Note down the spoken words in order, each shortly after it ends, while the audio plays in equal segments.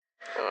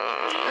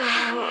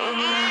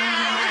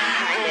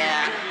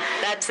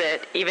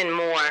it even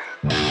more.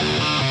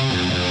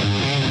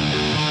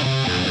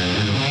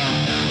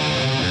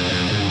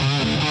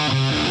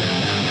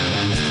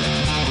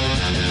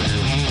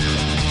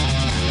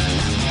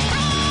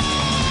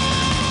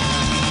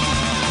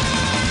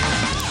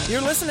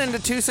 You're listening to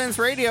 2 Cents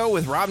Radio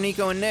with Rob,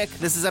 Nico, and Nick.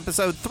 This is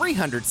episode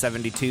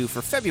 372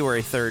 for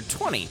February 3rd,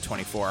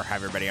 2024. Hi,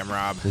 everybody. I'm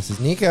Rob. This is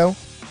Nico.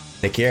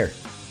 Nick here.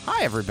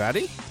 Hi,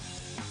 everybody.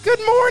 Good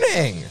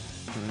morning.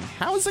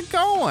 How's it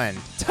going?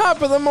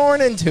 Top of the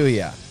morning to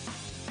you.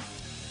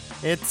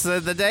 It's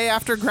the day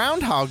after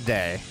Groundhog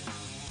Day.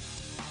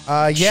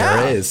 Yeah.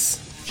 Sure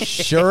is.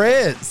 Sure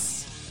is.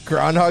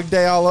 Groundhog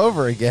Day all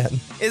over again.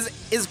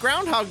 Is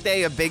Groundhog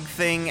Day a big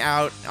thing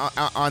out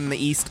on the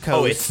East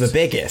Coast? Oh, it's the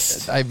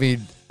biggest. I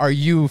mean, are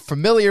you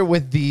familiar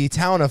with the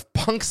town of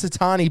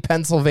Punxsutawney,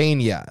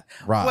 Pennsylvania,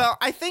 Rob? Well,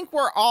 I think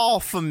we're all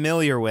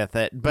familiar with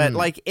it, but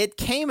it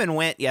came and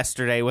went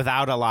yesterday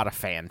without a lot of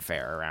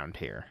fanfare around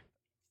here.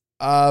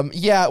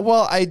 Yeah,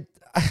 well, I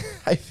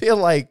feel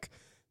like,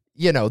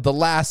 the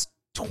last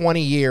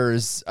 20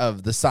 years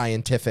of the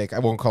scientific, I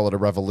won't call it a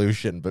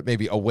revolution, but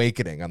maybe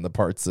awakening on the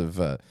parts of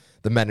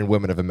the men and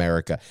women of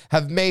America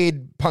have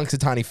made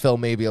Punxsutawney Phil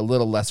maybe a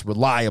little less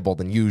reliable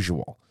than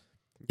usual.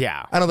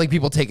 Yeah. I don't think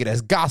people take it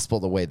as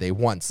gospel the way they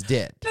once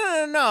did.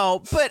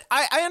 No, but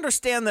I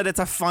understand that it's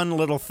a fun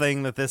little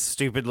thing that this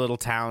stupid little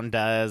town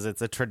does.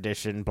 It's a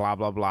tradition, blah,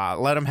 blah, blah.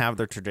 Let them have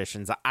their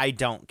traditions. I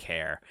don't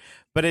care.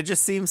 But it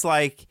just seems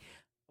like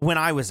when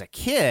I was a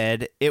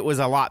kid, it was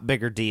a lot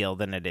bigger deal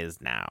than it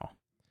is now.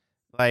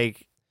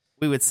 Like,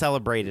 we would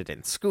celebrate it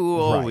in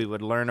school. Right. We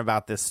would learn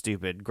about this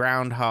stupid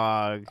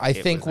groundhog. I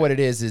think what it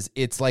is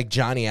it's like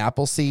Johnny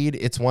Appleseed.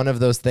 It's one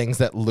of those things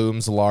that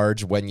looms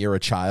large when you're a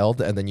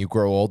child, and then you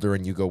grow older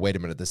and you go, wait a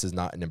minute, this is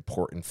not an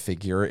important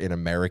figure in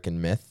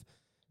American myth.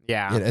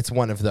 Yeah. It's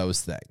one of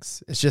those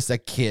things. It's just a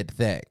kid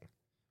thing.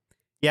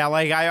 Yeah,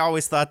 like I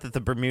always thought that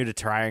the Bermuda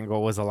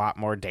Triangle was a lot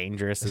more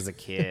dangerous as a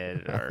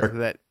kid, or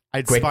that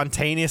I'd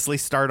spontaneously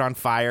start on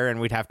fire and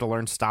we'd have to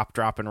learn stop,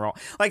 drop, and roll.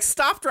 Like,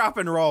 stop, drop,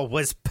 and roll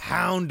was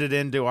pounded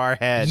into our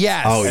heads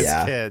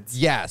as kids.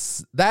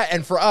 Yes. That,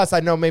 and for us, I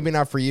know maybe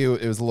not for you,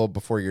 it was a little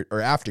before your,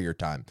 or after your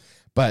time,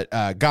 but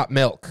Got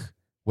Milk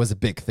was a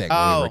big thing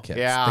when we were kids.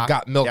 Yeah. The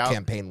Got Milk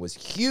campaign was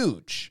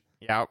huge.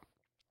 Yep.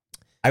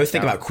 I was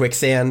thinking about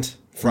quicksand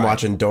from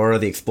watching Dora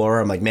the Explorer.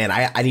 I'm like, man,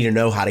 I need to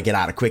know how to get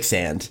out of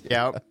quicksand.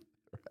 Yep.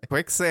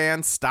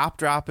 Quicksand, stop,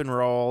 drop, and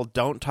roll,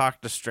 don't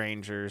talk to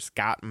strangers,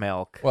 Got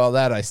Milk. Well,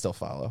 that I still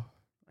follow.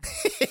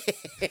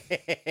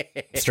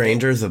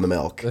 Strangers and the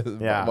milk.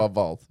 Yeah. Well,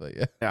 both, but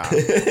yeah. Yeah.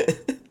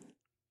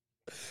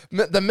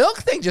 The milk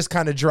thing just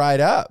kind of dried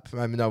up.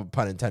 I mean, no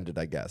pun intended,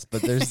 I guess.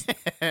 But there's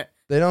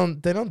they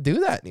don't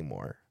do that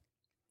anymore.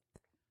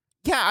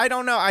 Yeah, I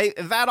don't know.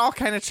 That all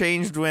kind of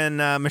changed when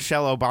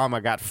Michelle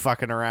Obama got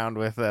fucking around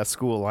with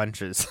school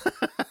lunches.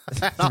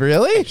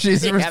 Really?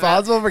 She's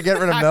responsible for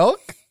getting rid of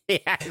milk? Yeah,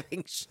 I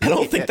think I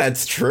don't think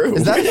that's true.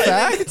 Is that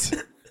fact?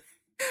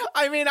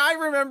 I mean, I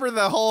remember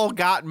the whole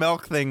Got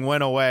Milk thing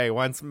went away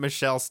once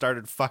Michelle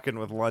started fucking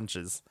with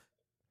lunches.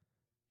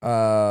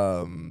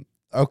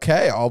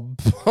 Okay, I'll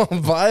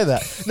buy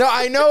that. No,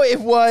 I know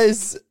it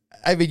was.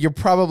 I mean, you're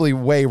probably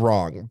way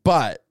wrong,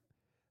 but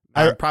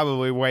I'm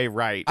probably way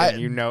right, and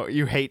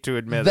you hate to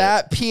admit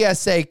that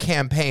PSA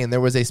campaign.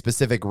 There was a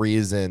specific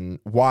reason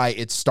why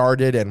it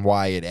started and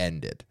why it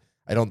ended.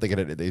 I don't think it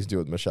had anything to do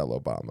with Michelle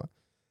Obama,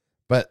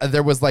 but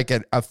there was like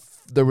a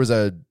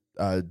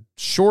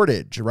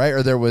shortage, right? Or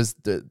it was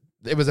a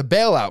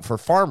bailout for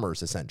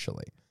farmers,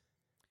 essentially.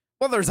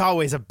 Well, there's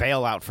always a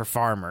bailout for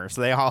farmers.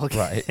 They all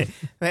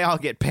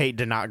get paid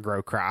to not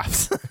grow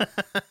crops.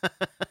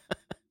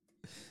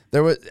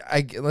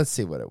 Let's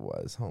see what it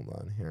was. Hold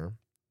on here.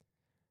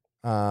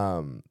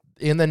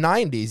 In the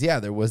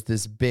 90s, there was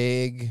this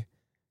big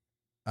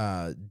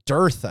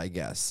dearth, I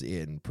guess,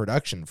 in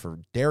production for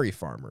dairy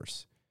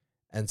farmers.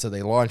 And so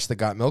they launched the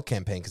Got Milk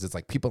campaign because it's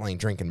like, people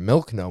ain't drinking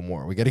milk no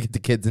more. We got to get the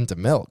kids into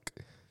milk.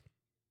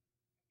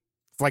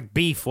 It's like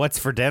beef. What's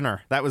for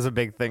dinner? That was a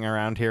big thing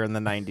around here in the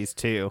 90s,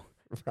 too.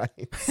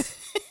 Right.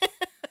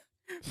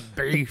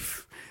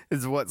 Beef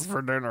is what's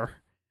for dinner.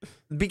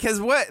 Because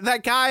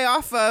that guy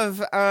off of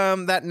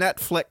that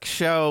Netflix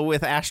show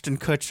with Ashton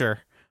Kutcher,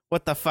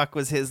 what the fuck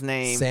was his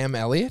name? Sam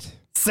Elliott?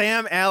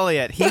 Sam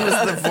Elliott. He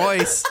was the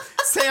voice.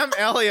 Sam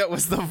Elliott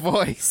was the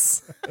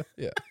voice.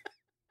 Yeah.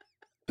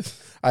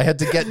 I had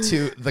to get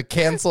to the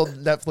canceled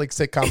Netflix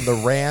sitcom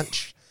The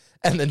Ranch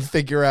and then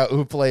figure out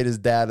who played his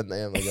dad. And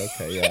then I'm like,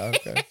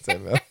 okay.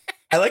 Sam Elliott.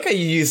 I like how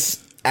you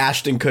use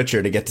Ashton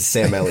Kutcher to get to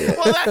Sam Elliott.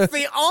 Well, that's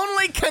the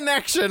only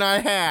connection I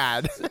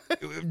had.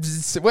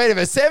 Wait a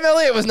minute. Sam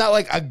Elliott was not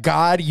like a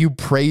god you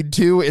prayed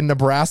to in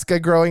Nebraska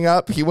growing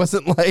up. He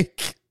wasn't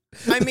like...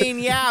 I mean,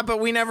 yeah, but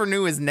we never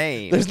knew his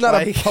name. There's not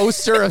a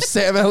poster of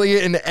Sam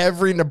Elliott in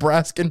every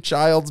Nebraskan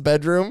child's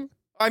bedroom.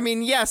 I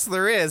mean, yes,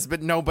 there is,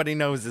 but nobody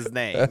knows his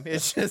name.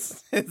 It's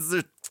just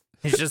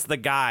the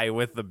guy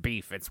with the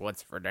beef. It's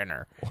what's for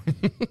dinner.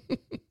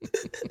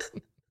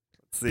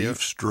 Beef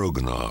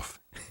stroganoff,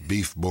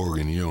 beef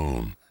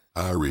bourguignon,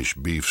 Irish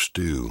beef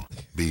stew,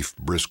 beef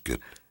brisket,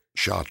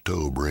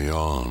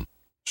 Chateaubriand,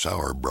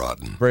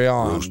 sauerbraten,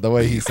 Brian, the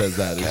way he says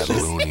that is just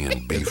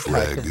Catalonian beef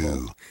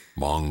ragu,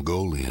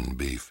 Mongolian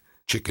beef,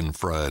 chicken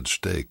fried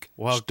steak,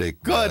 Well,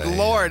 steak good by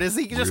Lord. Is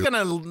he just going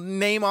to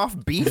name off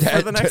beef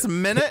for the next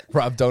minute?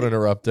 Rob, don't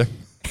interrupt him.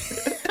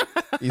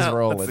 He's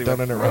rolling. Don't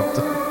interrupt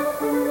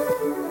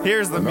him.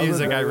 Here's the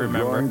music I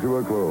remember. Drawing to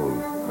a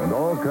close, and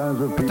all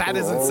kinds of people that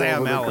isn't all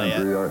Sam over the Elliott.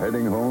 country are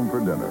heading home for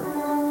dinner.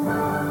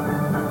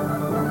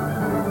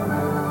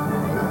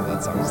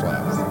 That song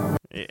slaps.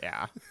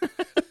 Yeah.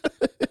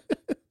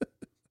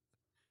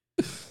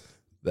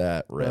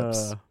 That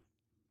rips.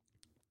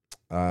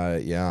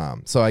 Yeah.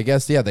 So I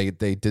guess, yeah,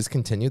 they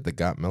discontinued the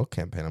Got Milk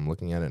campaign. I'm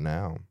looking at it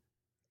now.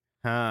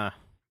 Huh.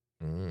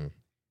 Mm.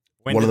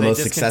 When One of did the they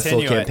most successful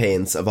discontinue it?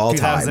 campaigns of all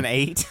time.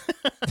 2008.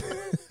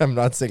 I'm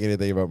not saying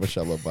anything about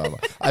Michelle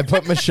Obama. I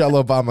put Michelle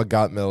Obama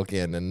Got Milk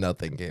in and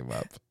nothing came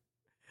up.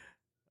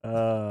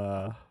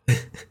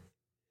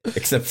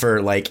 Except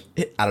for, like,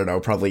 I don't know,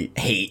 probably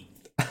hate.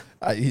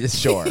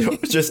 Sure.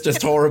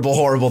 just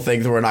horrible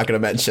things we're not going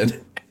to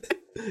mention.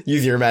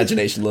 Use your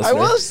imagination, listener. I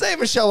will say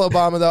Michelle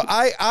Obama, though.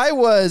 I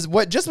was,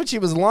 when she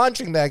was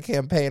launching that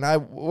campaign,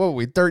 what were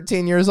we,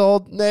 13 years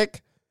old,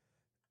 Nick?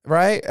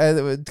 Right?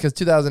 Because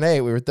 2008,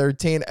 we were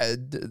 13.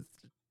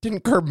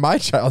 Didn't curb my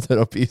childhood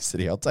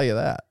obesity, I'll tell you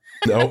that.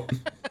 Nope.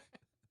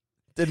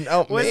 Didn't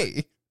help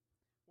me.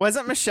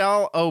 Wasn't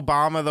Michelle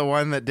Obama the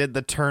one that did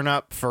the turn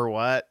up for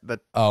what? With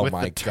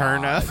My the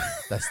turn God. up?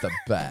 That's the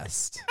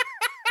best.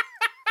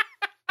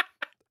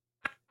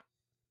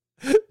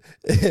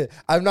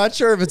 I'm not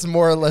sure if it's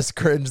more or less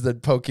cringe than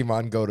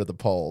Pokemon Go to the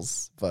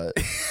polls, but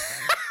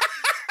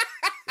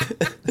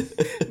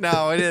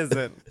No, it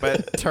isn't.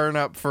 But turn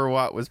up for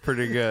what was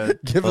pretty good.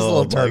 give us a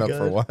little turn up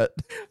for what?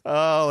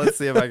 Oh, let's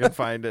see if I can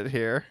find it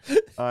here.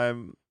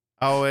 Don't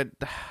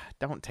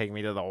take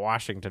me to the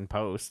Washington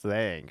Post.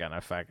 They ain't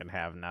gonna fucking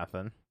have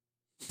nothing.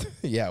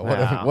 Yeah,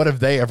 Wow. what have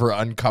they ever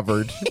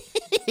uncovered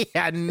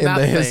Yeah, in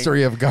nothing. the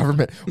history of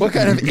government? What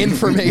kind of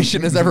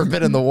information has ever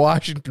been in the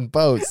Washington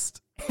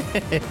Post?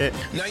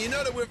 Now you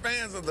know that we're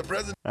fans of the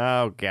president.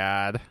 Oh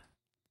God.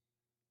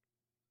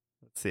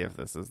 Let's see if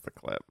this is the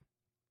clip.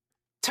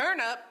 Turn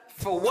up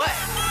for what?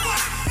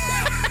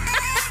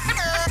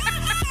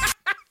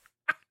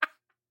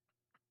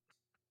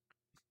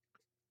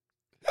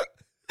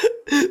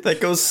 That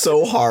goes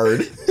so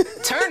hard.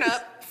 Turn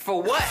up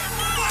for what?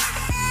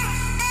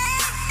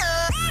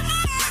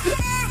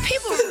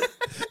 People.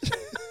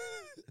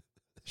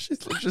 She's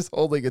just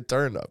holding a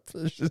turnip.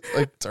 It's just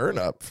like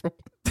turnip.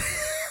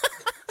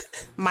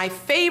 My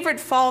favorite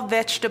fall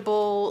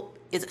vegetable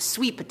is a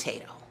sweet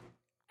potato.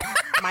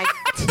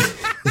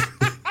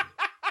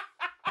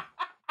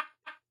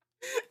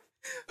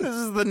 This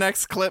is the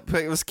next clip.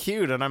 It was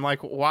cute, and I'm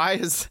like, why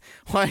is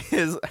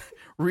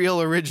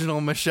real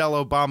original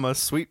Michelle Obama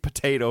sweet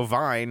potato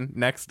vine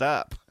next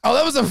up? Oh,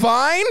 that was a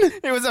vine?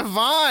 It was a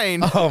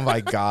vine. Oh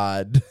my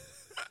God.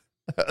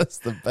 That's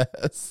the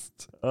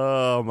best.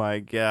 Oh my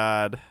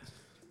God.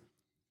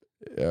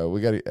 Yeah, we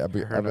got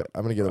to.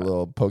 I'm gonna get a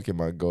little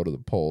Pokemon Go to the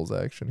polls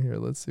action here.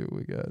 Let's see what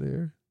we got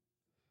here.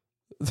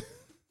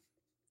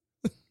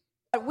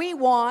 What we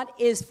want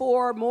is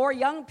for more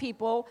young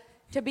people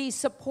to be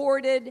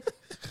supported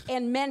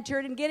and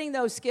mentored in getting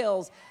those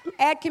skills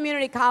at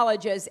community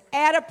colleges,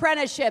 at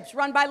apprenticeships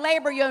run by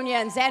labor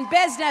unions and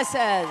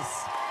businesses.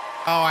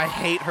 Oh, I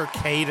hate her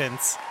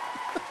cadence.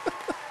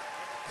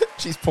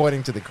 She's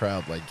pointing to the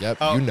crowd like, yep,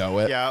 Oh, you know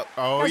it. Yeah.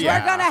 Oh, Because yeah.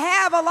 we're going to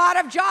have a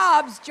lot of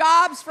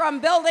jobs from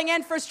building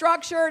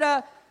infrastructure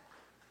to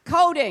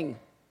coding,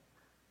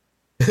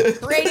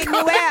 creating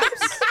new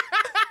apps.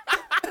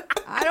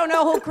 I don't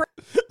know who created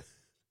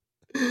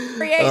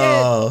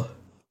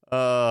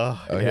Oh,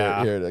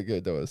 yeah. here, I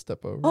don't want to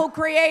step over. who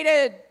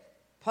created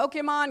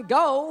Pokemon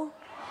Go.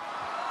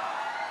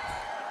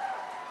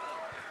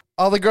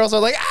 All the girls are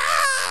like,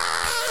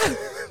 ah!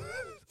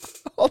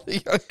 All the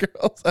young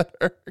girls at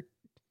her.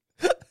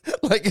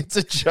 Like it's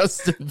a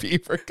Justin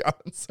Bieber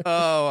concert.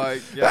 Oh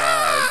my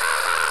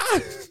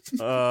God.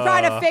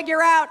 Try to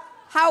figure out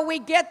how we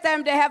get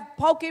them to have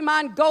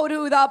Pokemon go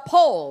to the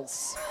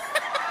polls.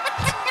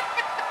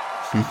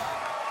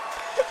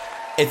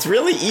 It's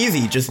really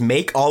easy. Just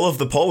make all of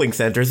the polling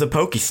centers a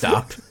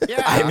Pokestop.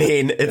 Yeah. I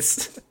mean,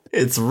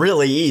 it's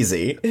really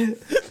easy.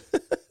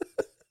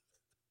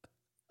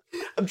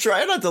 I'm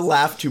trying not to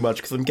laugh too much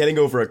because I'm getting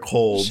over a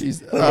cold. I'm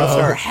gonna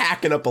start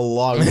hacking up a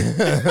lung.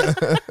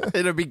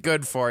 It'll be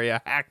good for you.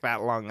 Hack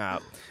that lung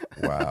up.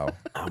 Wow.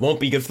 It won't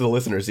be good for the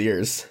listeners'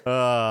 ears.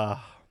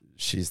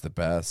 She's the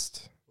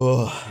best.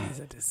 He's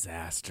a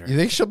disaster. You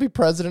think she'll be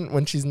president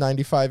when she's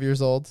 95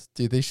 years old?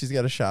 Do you think she's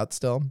got a shot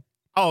still?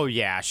 Oh,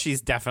 yeah.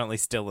 She's definitely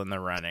still in the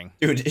running.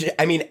 Dude,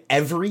 I mean,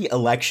 every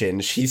election,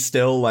 she's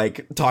still,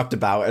 like, talked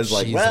about as,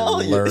 like, She's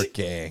well...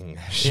 lurking.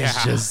 She's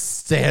Yeah. just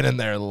standing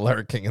there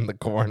lurking in the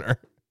corner.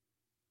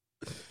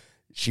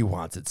 She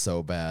wants it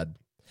so bad.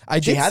 I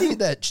did see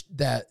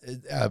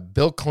that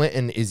Bill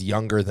Clinton is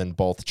younger than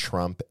both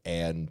Trump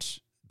and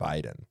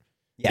Biden.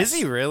 Yes. Is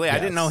he really? I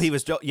didn't Yes. know he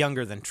was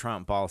younger than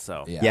Trump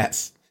also. Yeah.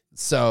 Yes.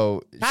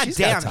 So God she's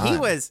got damn,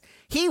 time.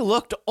 he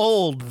looked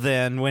old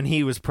then when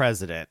he was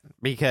president,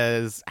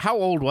 because how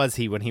old was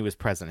he when he was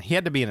president? He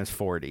had to be in his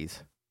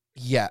 40s.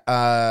 Yeah,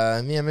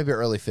 maybe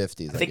early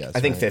 50s. I guess. I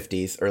think right?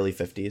 50s, early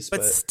 50s.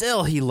 But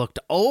still, he looked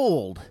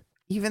old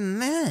even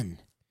then.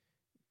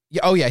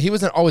 Yeah. Oh yeah, he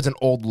was always an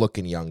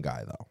old-looking young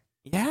guy though.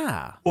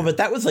 Yeah. well, but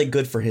that was like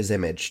good for his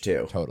image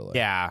too. Totally.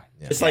 Yeah.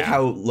 It's like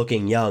how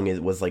looking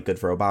young was like good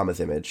for Obama's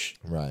image.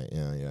 Right.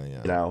 Yeah.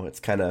 You know, that's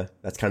kind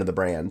of the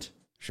brand.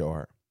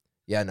 Sure.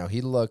 Yeah. No,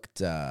 he looked.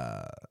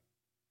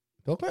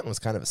 Bill Clinton was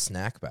kind of a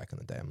snack back in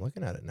the day. I'm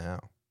looking at it now.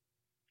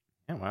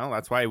 Yeah, well,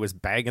 that's why he was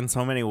bagging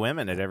so many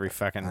women at every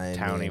fucking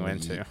town he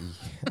went to.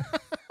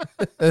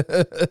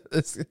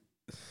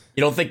 You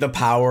don't think the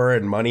power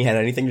and money had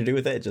anything to do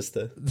with it? Just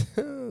the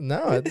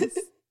No,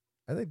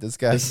 I think this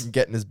guy's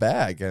getting his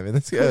bag. I mean,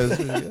 this guy is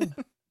really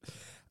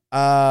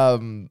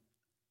good.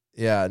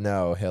 Yeah,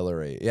 no,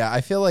 Hillary. Yeah,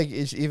 I feel like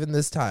even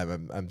this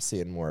time I'm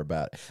seeing more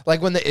about it.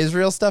 Like when the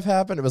Israel stuff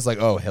happened, it was like,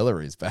 oh,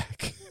 Hillary's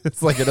back.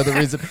 It's like another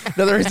reason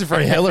for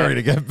Hillary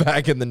to get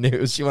back in the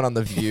news. She went on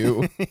The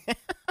View.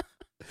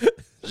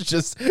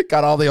 Just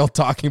got all the old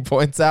talking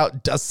points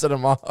out, dusted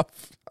them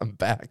off. I'm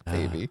back,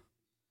 baby.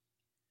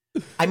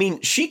 I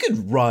mean, she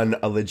could run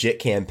a legit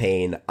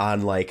campaign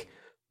on like,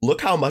 look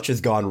how much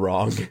has gone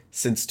wrong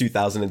since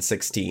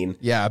 2016.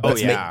 Yeah,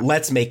 but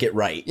Let's make it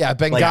right. yeah,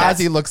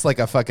 Benghazi looks like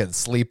a fucking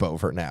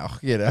sleepover now,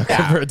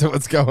 compared to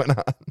what's going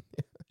on.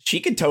 She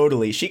could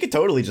totally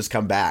just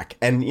come back.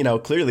 And, you know,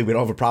 clearly we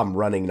don't have a problem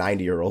running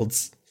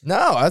 90-year-olds.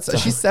 No,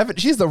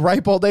 she's the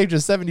ripe old age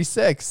of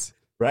 76.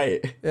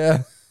 Right.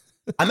 Yeah.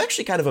 I'm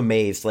actually kind of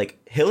amazed.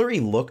 Like, Hillary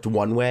looked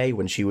one way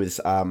when she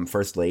was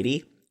first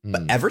lady,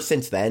 but ever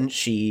since then,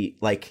 she,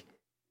 like,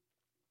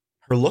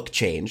 her look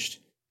changed,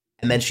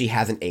 and then she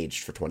hasn't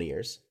aged for 20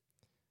 years.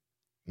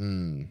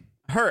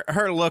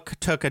 Her look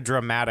took a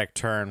dramatic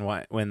turn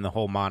when the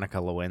whole Monica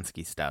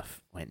Lewinsky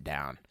stuff went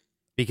down.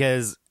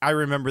 Because I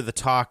remember the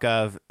talk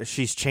of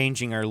she's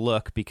changing her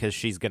look because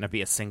she's going to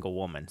be a single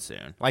woman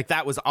soon. Like,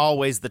 that was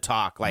always the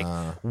talk. Like,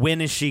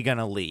 when is she going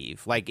to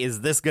leave? Like, is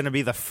this going to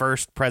be the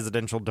first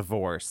presidential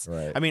divorce?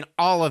 Right. I mean,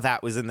 all of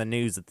that was in the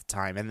news at the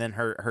time. And then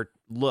her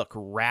look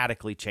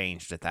radically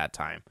changed at that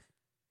time.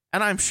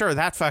 And I'm sure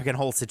that fucking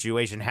whole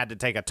situation had to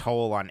take a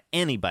toll on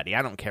anybody.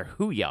 I don't care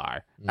who you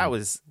are. That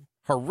was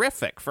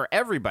horrific for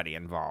everybody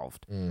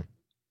involved.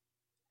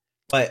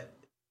 But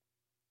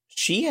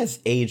she has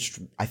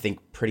aged, I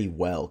think, pretty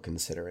well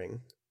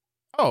considering.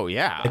 Oh,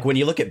 yeah. Like when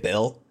you look at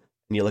Bill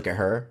and you look at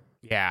her.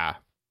 Yeah.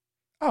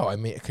 Oh, I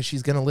mean, because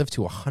she's going to live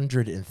to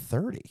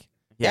 130.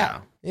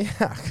 Yeah.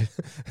 Yeah.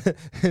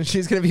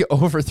 She's going to be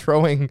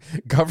overthrowing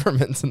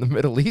governments in the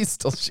Middle East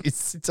till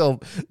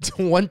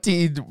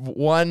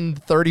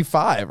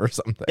 2135 or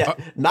something. Yeah.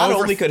 Not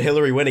only could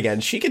Hillary win again,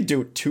 she could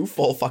do 2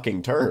 full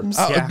fucking terms.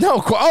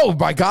 No. Oh,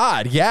 my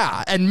God.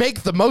 Yeah. And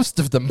make the most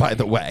of them, by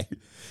the way.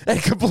 And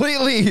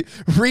completely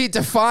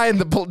redefine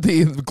the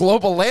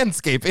global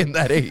landscape in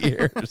that 8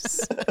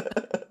 years.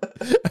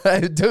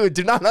 Dude,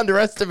 do not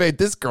underestimate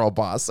this girl,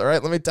 boss. All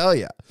right, let me tell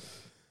you.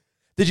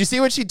 Did you see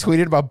what she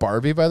tweeted about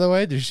Barbie, by the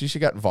way? She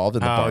got involved in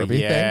the Barbie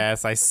thing?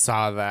 Yes, I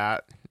saw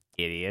that.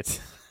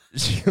 Idiot.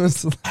 She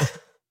was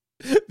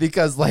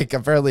because, like,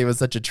 apparently it was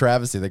such a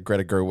travesty that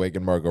Greta Gerwig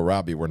and Margot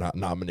Robbie were not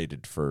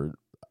nominated for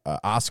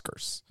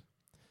Oscars.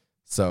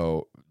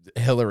 So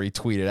Hillary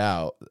tweeted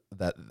out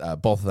that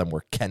both of them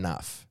were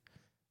Kenuff.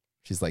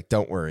 She's like,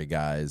 don't worry,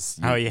 guys.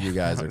 You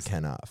guys are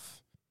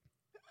Kenuff.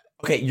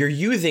 Okay, you're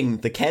using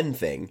the Ken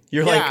thing.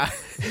 You're Yeah.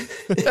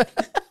 like...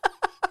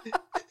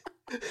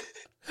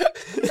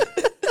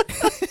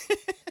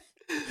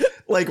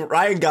 Like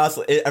Ryan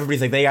Gosling,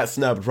 everybody's like, they got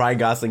snubbed. Ryan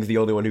Gosling's the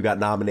only one who got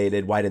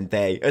nominated. Why didn't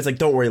they? It's like,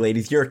 don't worry,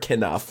 ladies, you're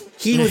Kenuff.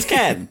 He was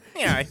Ken.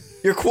 Yeah.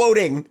 You're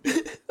quoting.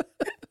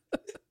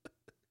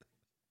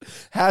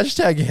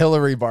 Hashtag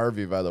Hillary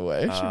Barbie, by the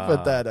way. She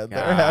put that in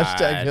there.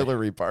 Hashtag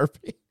Hillary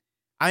Barbie.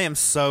 I am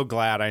so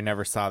glad I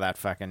never saw that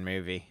fucking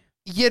movie.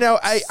 You know,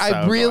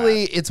 I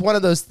really, glad. it's one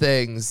of those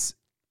things.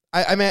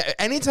 I mean,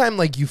 anytime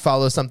like you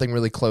follow something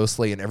really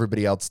closely and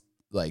everybody else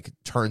like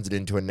turns it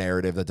into a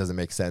narrative that doesn't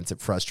make sense,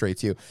 it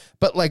frustrates you.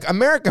 But like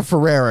America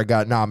Ferrera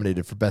got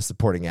nominated for Best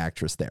Supporting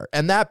Actress there.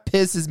 And that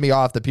pisses me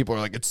off that people are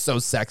like, it's so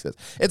sexist.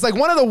 It's like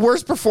one of the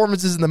worst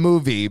performances in the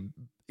movie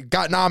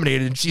got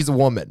nominated and she's a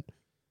woman.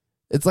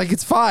 It's like,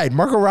 it's fine.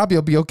 Margot Robbie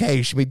will be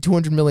okay. She made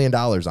 $200 million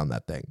on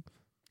that thing.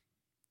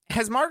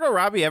 Has Margot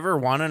Robbie ever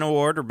won an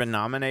award or been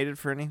nominated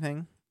for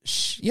anything?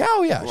 Yeah,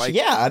 oh yeah. Like-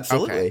 Yeah,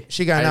 absolutely. Okay.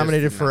 She got I just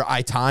nominated didn't for know.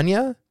 I,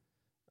 Tonya.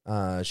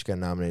 She got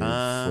nominated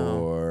Oh.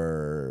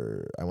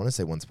 for, I want to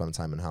say Once Upon a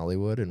Time in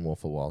Hollywood and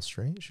Wolf of Wall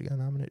Street. She got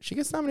nominated. She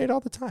gets nominated all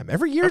the time.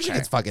 Every year she Okay.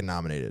 gets fucking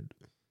nominated.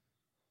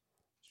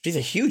 She's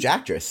a huge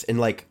actress in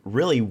like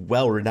really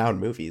well-renowned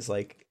movies.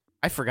 Like,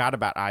 I forgot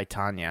about I,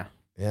 Tonya.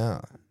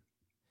 Yeah.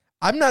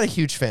 I'm not a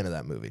huge fan of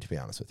that movie, to be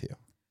honest with you.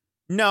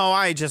 No,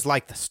 I just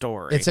like the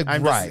story. It's a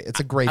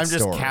great I'm just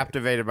story.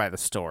 captivated by the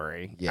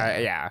story. Yeah.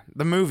 Yeah.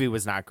 The movie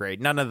was not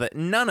great. None of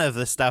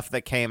the stuff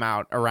that came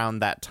out around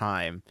that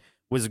time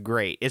was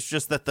great. It's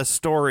just that the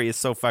story is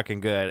so fucking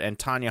good and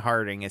Tanya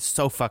Harding is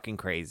so fucking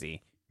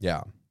crazy.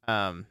 Yeah.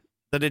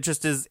 That it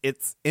just is.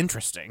 It's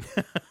interesting.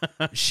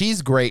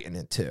 She's great in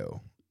it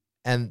too,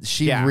 and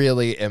she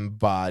really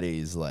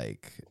embodies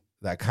like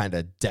that kind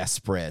of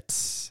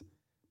desperate.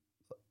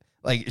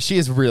 Like, she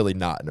is really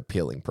not an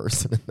appealing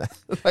person in that.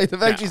 Like, the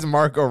fact she's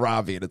Margot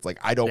Robbie, and it's like,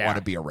 I don't want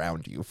to be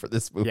around you for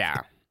this movie.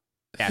 Yeah.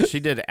 Yeah,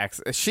 she did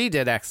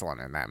excellent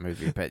in that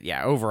movie. But,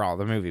 yeah, overall,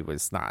 the movie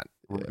was not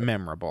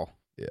memorable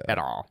at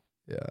all.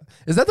 Yeah.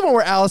 Is that the one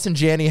where Allison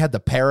Janney had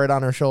the parrot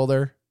on her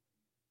shoulder?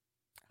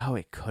 Oh,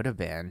 it could have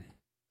been.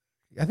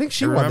 I think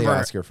she won the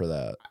Oscar for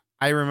that.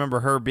 I remember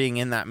her being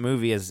in that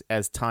movie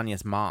as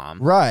Tanya's mom.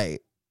 Right.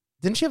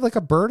 Didn't she have, like,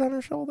 a bird on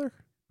her shoulder?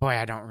 Boy,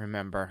 I don't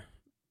remember.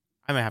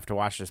 I'm going to have to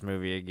watch this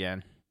movie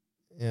again.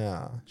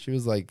 Yeah. She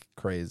was like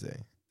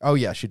crazy. Oh,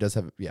 yeah. She does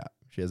have,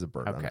 she has a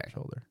bird on her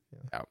shoulder.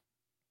 Yeah. Oh.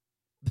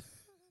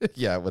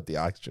 Yeah, with the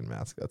oxygen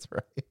mask. That's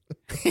right.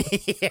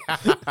 Yeah.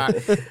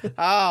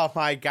 Oh,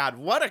 my God.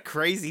 What a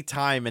crazy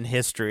time in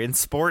history, in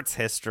sports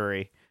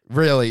history.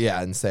 Really,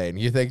 yeah, insane.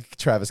 You think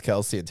Travis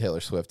Kelce and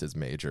Taylor Swift is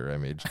major? I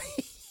mean...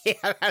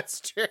 Yeah,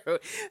 that's true.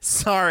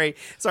 Sorry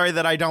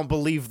that I don't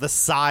believe the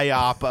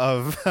psyop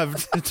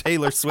of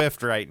Taylor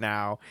Swift right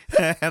now,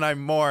 and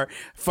I'm more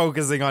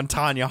focusing on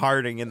Tanya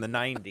Harding in the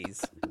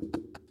 90s.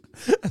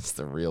 That's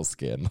the real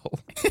scandal.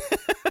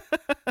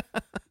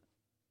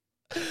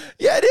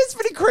 Yeah, it is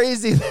pretty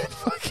crazy that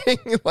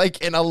fucking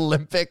like an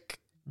Olympic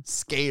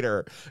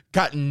skater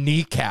got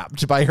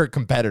kneecapped by her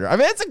competitor. I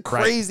mean, it's a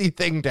crazy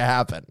thing to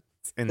happen.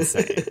 It's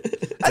insane.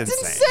 That's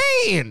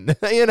insane.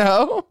 You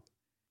know?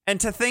 And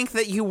to think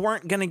that you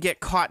weren't going to get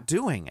caught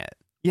doing it,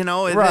 you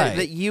know, right.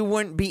 that you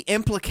wouldn't be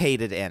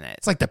implicated in it.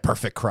 It's like the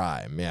perfect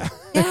crime. Yeah.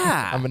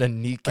 Yeah. I'm going to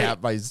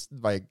kneecap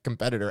my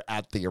competitor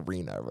at the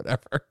arena or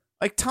whatever.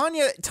 Like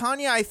Tanya,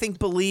 I think,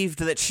 believed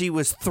that she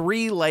was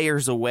 3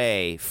 layers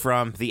away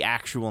from the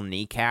actual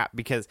kneecap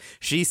because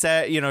she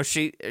said, you know,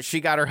 she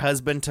got her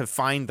husband to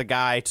find the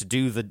guy to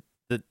do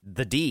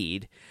the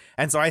deed.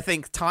 And so I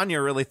think Tanya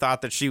really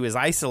thought that she was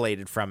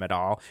isolated from it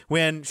all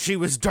when she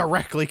was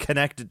directly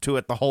connected to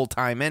it the whole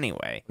time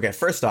anyway. Okay,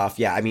 first off,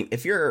 yeah, I mean,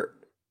 if you're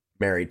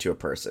married to a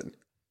person,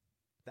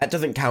 that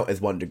doesn't count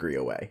as 1 degree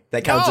away.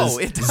 That counts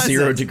as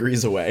 0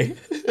 degrees away.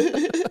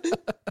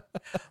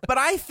 But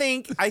I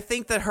think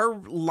that her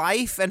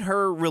life and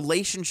her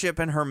relationship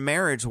and her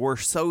marriage were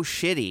so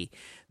shitty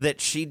that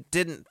she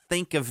didn't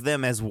think of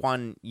them as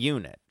one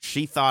unit.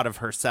 She thought of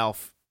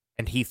herself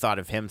and he thought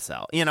of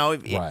himself. You know,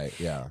 right,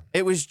 yeah.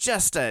 It was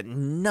just a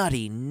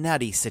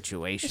nutty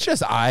situation. It's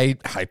just, I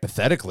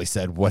hypothetically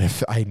said, what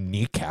if I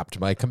kneecapped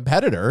my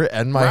competitor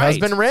and my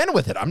husband ran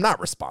with it? I'm not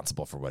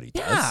responsible for what he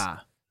does.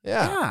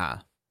 Yeah.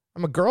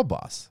 I'm a girl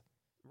boss.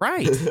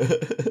 Right.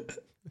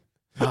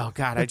 Oh,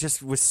 God, I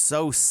just was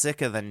so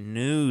sick of the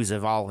news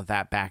of all of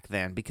that back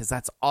then because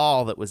that's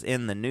all that was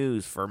in the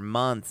news for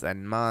months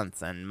and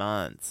months and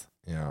months.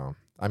 Yeah.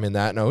 I mean,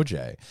 that and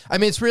OJ. I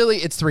mean, it's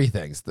 3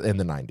 things in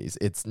the 90s.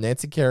 It's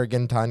Nancy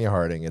Kerrigan, Tanya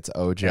Harding, it's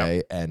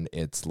OJ, and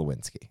it's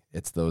Lewinsky.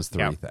 It's those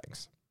 3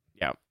 things.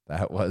 Yep.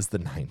 That was the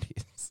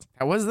 90s.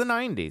 That was the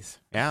 90s.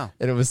 Yeah.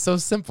 And it was so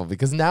simple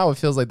because now it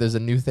feels like there's a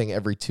new thing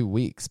every 2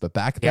 weeks. But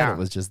back then it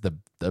was just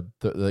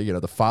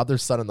the Father,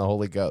 Son, and the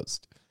Holy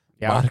Ghost.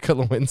 Yeah. Monica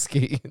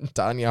Lewinsky,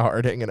 Tanya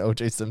Harding, and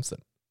OJ Simpson.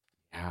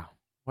 Yeah.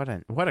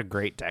 What a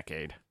great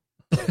decade.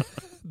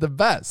 The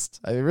best.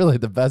 I mean, really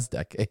the best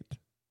decade.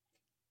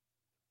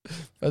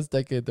 Best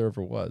decade there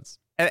ever was.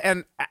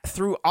 And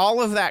through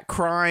all of that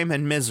crime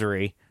and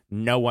misery,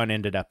 no one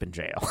ended up in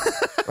jail.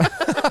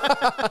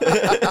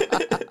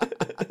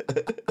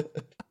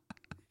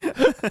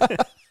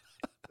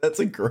 That's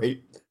a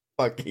great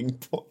fucking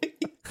point.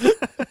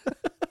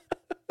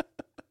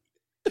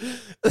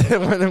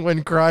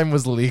 when crime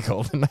was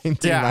legal in the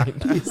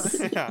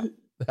 1990s. Yeah.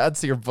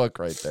 That's your book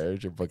right there.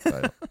 There's your book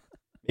title.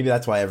 Maybe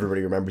that's why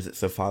everybody remembers it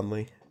so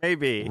fondly.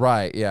 Maybe.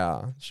 Right,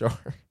 yeah, sure.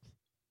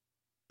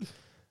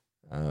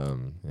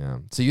 Yeah.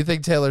 So you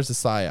think Taylor's a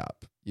psyop?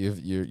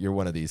 You're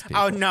one of these people.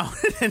 Oh, no.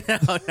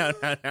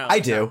 No. I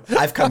do.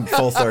 I've come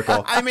full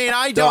circle. I mean,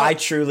 I don't. No, I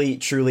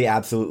truly,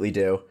 absolutely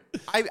do.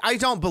 I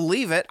don't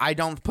believe it. I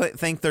don't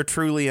think they're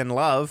truly in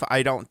love.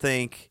 I don't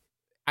think...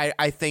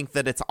 I think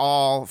that it's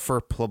all for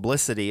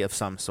publicity of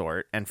some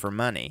sort and for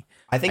money.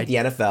 I think the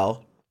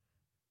NFL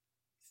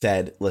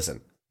said,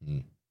 listen,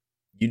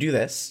 you do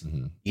this.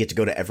 Mm-hmm. You get to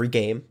go to every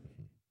game.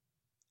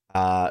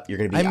 You're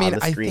going to be on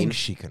the screen. I think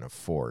she can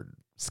afford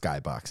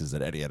skyboxes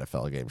at any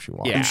NFL game she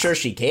wants. Yeah. I'm sure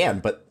she can,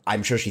 but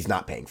I'm sure she's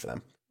not paying for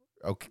them.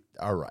 Okay.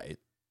 All right.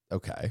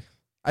 Okay.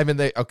 I mean,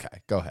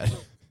 okay, go ahead.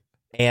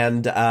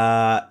 And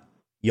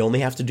you only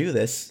have to do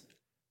this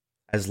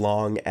as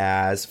long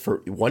as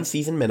for 1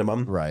 season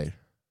minimum. Right.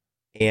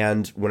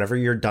 And whenever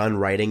you're done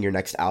writing your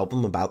next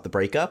album about the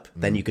breakup,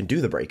 then you can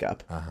do the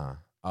breakup. Uh-huh.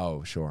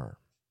 Oh, sure.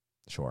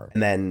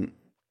 And then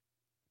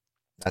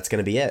That's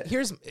going to be it.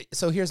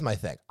 Here's my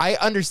thing. I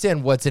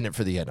understand what's in it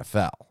for the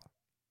NFL.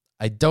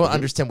 I don't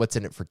understand what's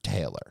in it for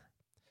Taylor.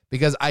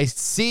 Because I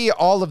see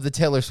all of the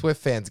Taylor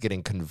Swift fans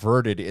getting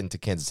converted into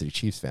Kansas City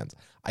Chiefs fans.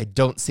 I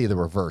don't see the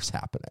reverse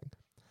happening.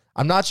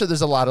 I'm not sure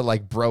there's a lot of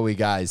like bro-y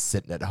guys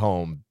sitting at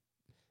home,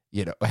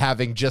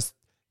 having just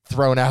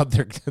thrown out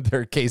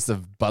their case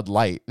of Bud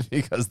Light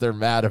because they're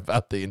mad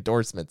about the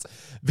endorsements,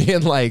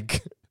 being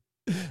like,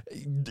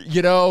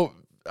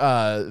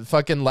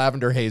 fucking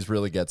Lavender Haze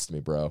really gets to me,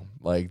 bro.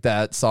 Like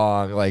that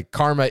song, like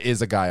Karma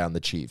is a guy on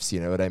the Chiefs. You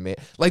know what I mean?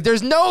 Like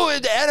there's no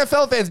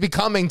NFL fans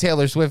becoming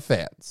Taylor Swift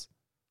fans.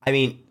 I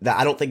mean,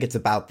 I don't think it's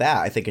about that.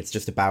 I think it's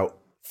just about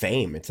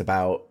fame. It's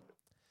about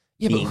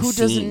but who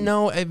doesn't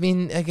know? I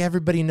mean, like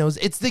everybody knows.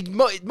 It's the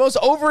most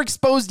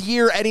overexposed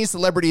year any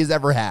celebrity has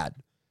ever had.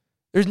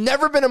 There's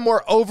never been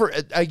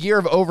a year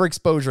of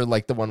overexposure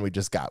like the one we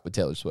just got with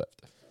Taylor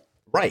Swift.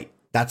 Right.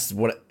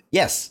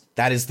 Yes,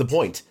 that is the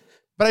point.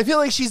 But I feel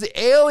like she's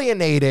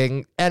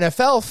alienating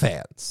NFL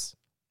fans.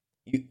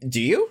 Do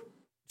you?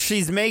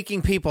 She's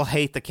making people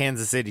hate the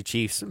Kansas City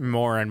Chiefs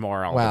more and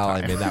more all the time.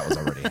 Well, I mean, that was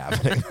already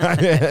happening.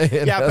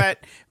 Yeah,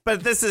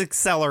 but this has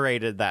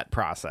accelerated that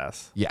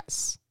process.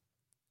 Yes.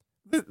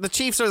 The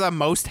Chiefs are the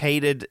most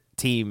hated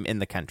team in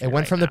the country. It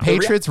went from the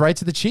Patriots right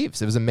to the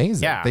Chiefs. It was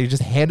amazing. Yeah. They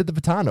just handed the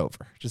baton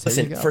over.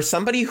 Listen, for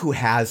somebody who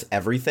has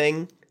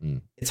everything,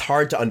 it's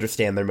hard to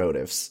understand their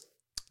motives.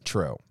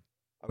 True.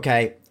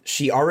 Okay?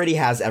 She already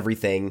has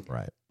everything.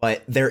 Right.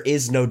 But there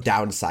is no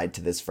downside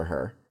to this for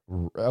her.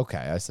 Okay,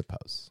 I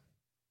suppose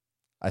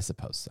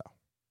so.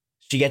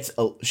 She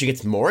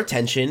gets more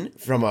attention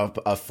from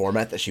a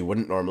format that she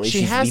wouldn't normally.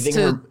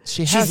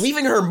 She's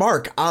leaving her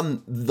mark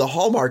on the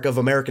hallmark of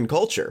American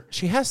culture.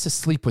 She has to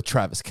sleep with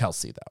Travis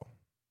Kelce, though.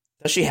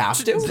 Does she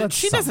have to?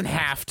 She doesn't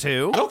have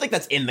to. I don't think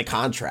that's in the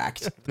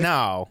contract.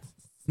 No.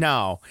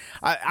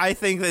 I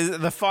think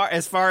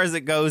as far as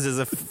it goes is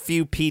a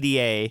few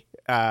PDA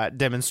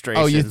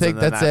demonstrations. Oh, you think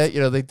that's it?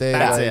 You know,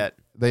 that's it.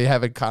 They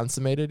haven't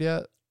consummated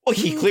yet? Well,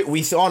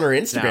 we saw on her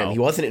Instagram, He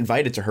wasn't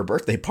invited to her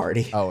birthday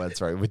party. Oh, that's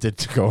right. We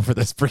did go over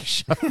this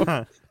pre-show.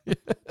 Yeah,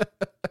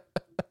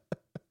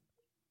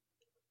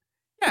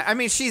 I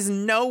mean, she's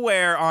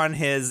nowhere on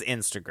his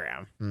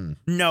Instagram.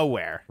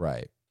 Nowhere.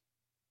 Right.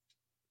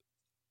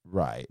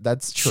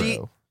 That's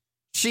true.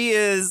 She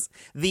is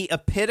the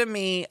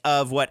epitome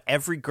of what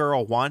every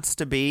girl wants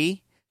to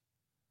be.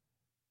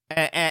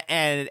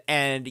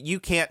 And you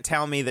can't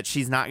tell me that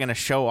she's not going to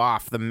show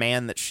off the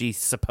man that she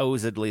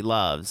supposedly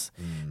loves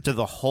to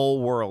the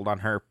whole world on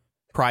her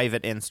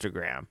private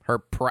Instagram.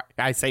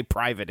 I say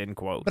private in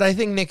quotes. But I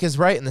think Nick is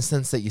right in the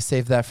sense that you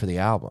save that for the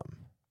album.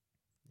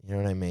 You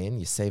know what I mean?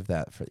 You save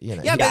that for,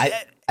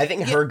 I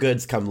think her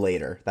goods come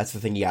later. That's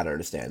the thing you got to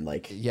understand.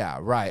 Like, yeah,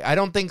 right. I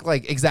don't think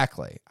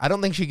exactly. I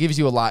don't think she gives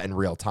you a lot in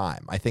real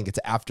time. I think it's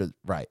after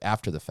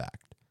the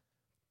fact.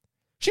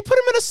 She put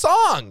him in a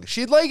song.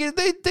 She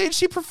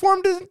she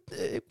performed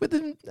it with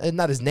him,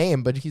 not his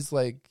name, but he's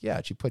like, yeah,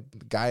 she put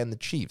the guy in the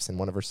Chiefs in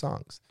one of her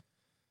songs.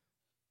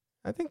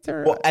 I think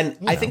they're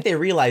I think they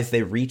realized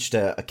they reached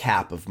a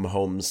cap of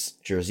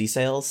Mahomes jersey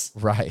sales.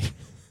 Right.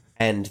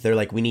 And they're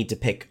like, we need to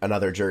pick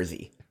another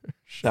jersey.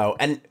 So,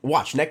 and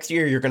watch, next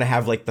year you're going to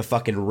have like the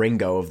fucking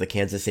Ringo of the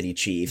Kansas City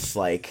Chiefs.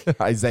 Like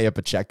Isaiah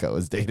Pacheco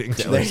is dating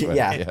Taylor Swift.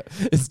 Yeah.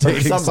 Is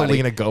dating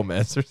Selena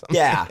Gomez or something.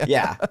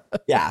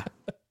 Yeah.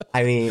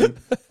 I mean,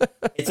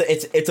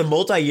 it's a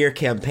multi-year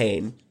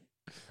campaign.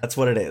 That's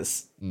what it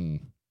is. Yeah.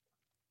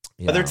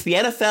 Whether it's the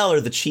NFL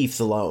or the Chiefs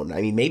alone. I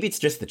mean, maybe it's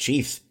just the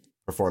Chiefs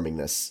performing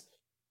this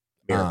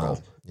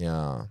miracle.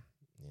 Yeah.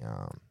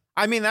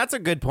 I mean, that's a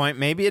good point.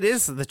 Maybe it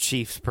is the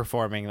Chiefs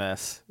performing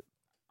this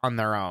on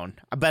their own.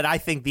 But I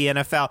think the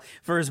NFL,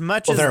 for as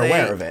much as they're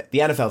aware of it. The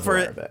NFL's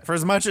aware of it. For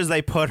as much as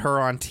they put her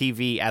on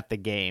TV at the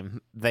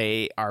game,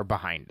 they are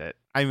behind it.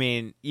 I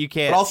mean, you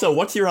can't. But also,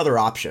 what's your other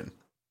option?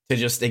 To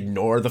just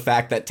ignore the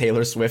fact that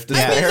Taylor Swift is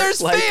there? I mean, there's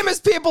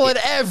famous people at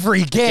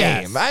every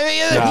game. Yes. I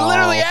mean,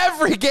 literally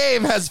every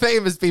game has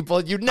famous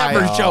people. You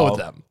never show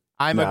them.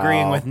 I'm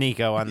agreeing with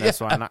Nico on this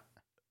one.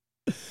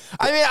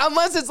 I mean,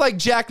 unless it's like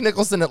Jack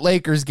Nicholson at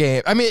Lakers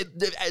game. I mean,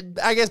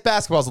 I guess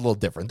basketball's a little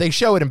different. They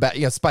show it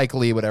in, Spike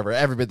Lee, whatever.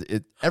 Everybody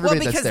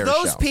that's there.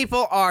 Because those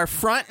people are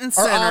front and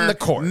center, on the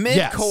court,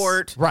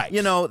 mid-court. Yes. Right.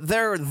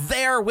 They're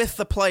there with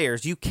the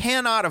players. You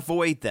cannot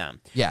avoid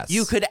them. Yes.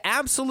 You could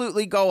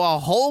absolutely go a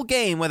whole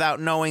game without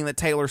knowing that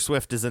Taylor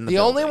Swift is in the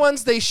building. building. Only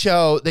ones they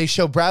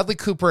show Bradley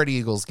Cooper at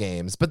Eagles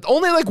games, but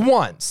only like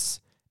once.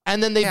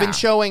 And then they've been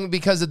showing,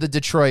 because of the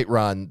Detroit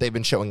run, they've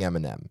been showing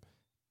Eminem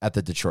at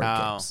the Detroit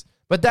games.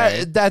 But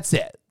that's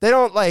it. They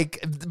don't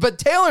but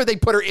Taylor, they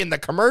put her in the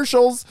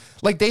commercials.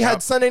 Like they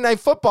had Sunday Night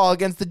Football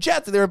against the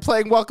Jets and they were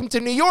playing Welcome to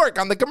New York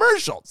on the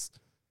commercials.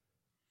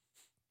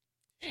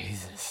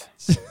 Jesus.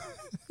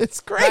 It's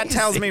crazy. That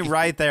tells me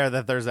right there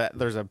that there's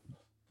a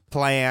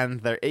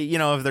plan there.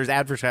 If there's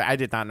advertising, I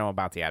did not know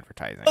about the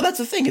advertising. Well, that's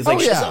the thing. It's like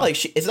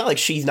it's not like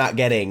she's not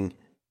getting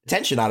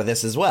attention out of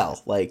this as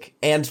well. Like,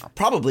 and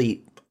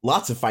probably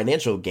lots of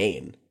financial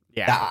gain.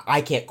 Yeah. That I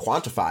can't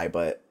quantify,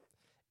 but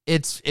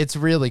It's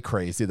really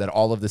crazy that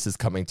all of this is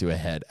coming to a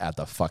head at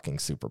the fucking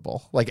Super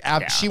Bowl. Like,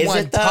 she Is won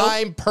it, though?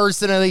 Time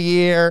Person of the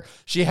Year.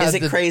 She has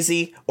Is it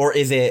crazy or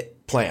is it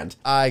planned?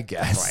 I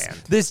guess.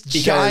 Planned. This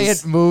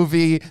giant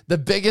movie, the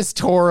biggest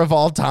tour of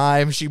all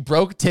time. She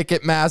broke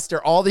Ticketmaster,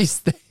 all these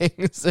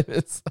things. And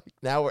it's like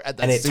now we're at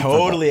the And it Super Bowl.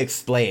 totally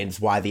explains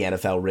why the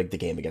NFL rigged the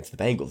game against the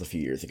Bengals a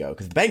few years ago,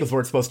 because the Bengals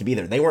weren't supposed to be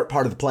there. They weren't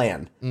part of the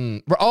plan.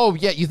 Oh,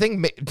 yeah. You think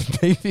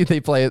maybe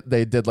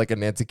they did like a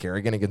Nancy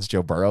Kerrigan against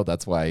Joe Burrow?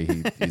 That's why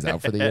he's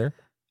out for the year?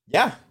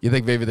 Yeah, You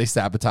think maybe they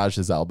sabotaged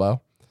his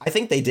elbow? I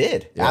think they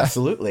did. Yeah.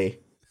 Absolutely.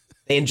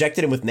 They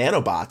injected him with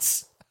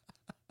nanobots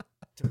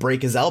to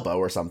break his elbow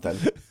or something.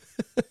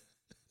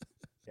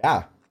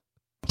 Yeah.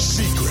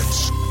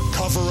 Secrets,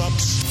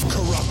 cover-ups,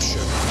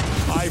 corruption.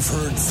 I've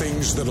heard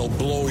things that'll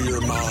blow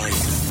your mind.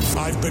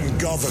 I've been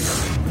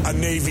governor, a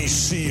Navy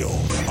SEAL,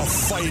 a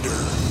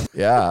fighter.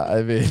 Yeah,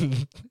 I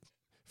mean,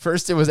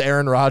 first it was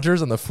Aaron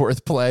Rodgers on the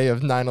fourth play of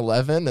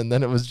 9/11, and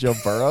then it was Joe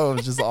Burrow.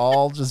 It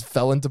was just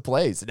fell into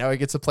place. Now he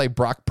gets to play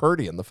Brock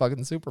Purdy in the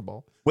fucking Super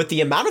Bowl. With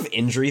the amount of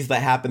injuries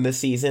that happened this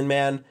season,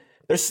 man,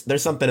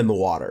 there's something in the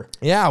water.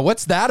 Yeah,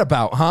 what's that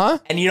about, huh?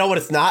 And you know what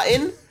it's not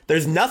in?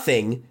 There's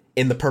nothing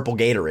in the purple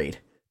Gatorade.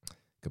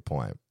 Good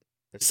point.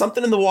 There's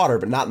something in the water,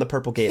 but not in the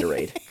purple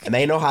Gatorade. And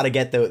they know how to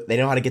get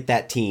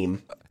that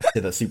team to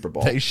the Super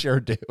Bowl. They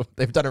sure do.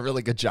 They've done a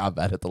really good job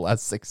at it the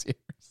last 6 years.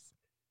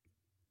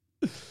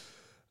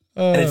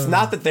 And it's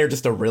not that they're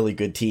just a really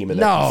good team. And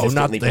they're No, not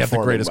consistently that they have the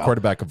performing greatest well.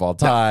 quarterback of all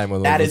time.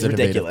 with that those is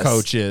innovative ridiculous.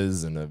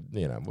 Coaches and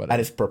whatever.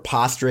 That is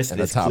preposterous. And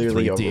It a is top clearly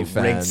three a rigged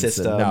defense.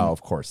 system. And no,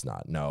 of course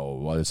not. No,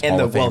 was And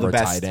Hall of Famer, the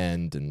best- tight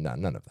end, and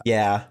none of that.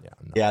 Yeah.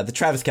 no. Yeah. The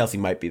Travis Kelce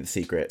might be the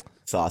secret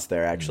sauce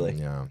there, actually.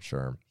 Yeah,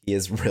 sure. He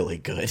is really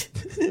good.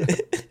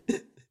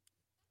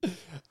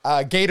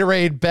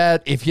 Gatorade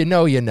bet. If you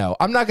know, you know.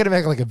 I'm not going to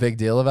make like a big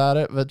deal about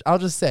it, but I'll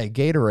just say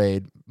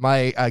Gatorade.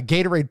 My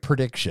Gatorade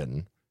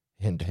prediction.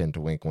 Hint, hint,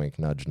 wink, wink,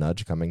 nudge,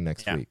 nudge. Coming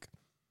next week.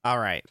 All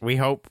right. We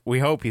hope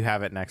you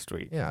have it next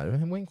week. Yeah,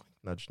 wink, wink,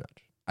 nudge,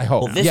 nudge. I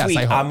hope. Well, this yes, week,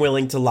 I hope. I'm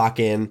willing to lock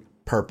in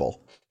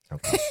purple.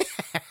 Okay.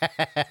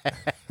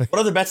 What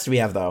other bets do we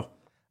have, though,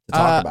 to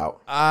talk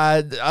about?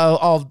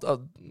 I'll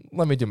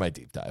let me do my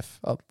deep dive.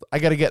 I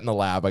got to get in the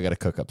lab. I got to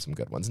cook up some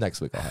good ones.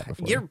 Next week I'll have it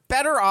for You're you.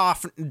 better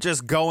off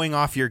just going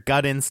off your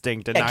gut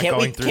instinct and not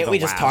going through Can't the we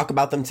just lab. talk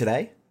about them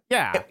today?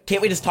 Yeah.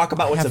 Can't we just talk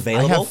about what's I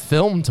available? have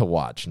film to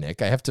watch,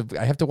 Nick. I have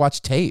to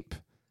watch tape.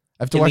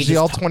 I have to Can we watch the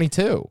just all ta-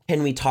 22.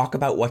 Can we talk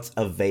about what's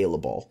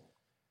available?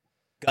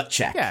 Gut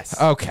check.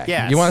 Yes. Okay.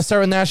 Yes. You want to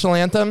start with national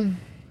anthem?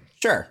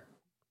 Sure.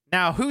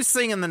 Now, who's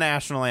singing the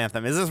national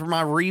anthem? Is this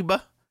my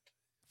Reba?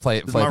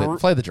 Play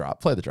the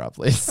drop,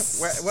 please.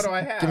 What do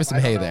I have? Give me some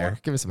hay there.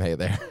 Give me some hay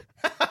there.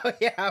 Oh,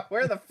 yeah.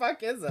 Where the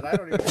fuck is it? I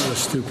don't even know.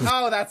 Stupid.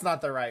 Oh, that's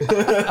not the right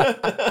one.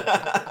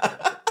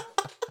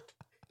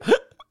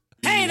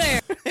 Hey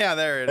there. Yeah,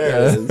 there it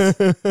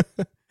is.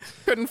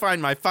 Couldn't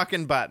find my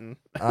fucking button.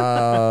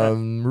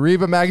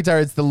 Reba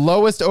McEntire, it's the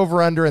lowest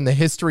over-under in the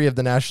history of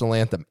the national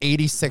anthem.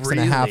 86 and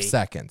a half Really?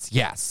 seconds.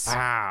 Yes.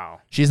 Wow.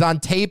 She's on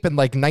tape in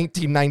like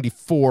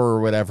 1994 or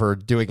whatever,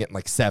 doing it in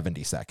like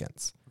 70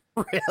 seconds.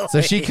 Really?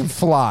 So she can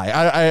fly.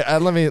 I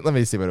let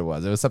me see what it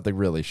was. It was something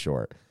really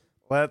short.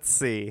 Let's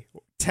see.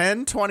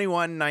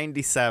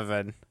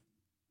 10:21:97.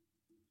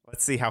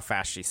 Let's see how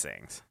fast she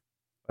sings.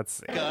 Let's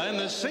see.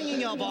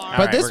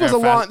 But this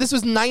was this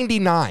was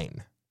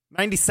 99.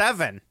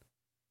 97.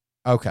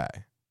 Okay.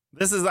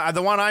 This is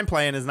the one I'm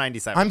playing is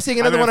 97. I'm seeing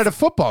another one at a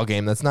football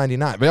game that's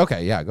 99. But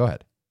okay, yeah, go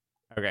ahead.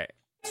 Okay.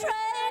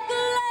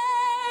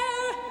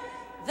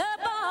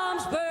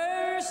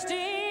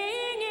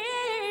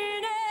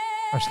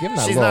 Oh, she's giving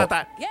that She's little, not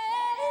that.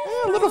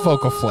 a little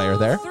vocal flair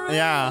there.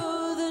 Yeah.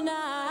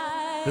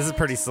 This is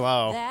pretty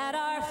slow.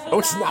 No,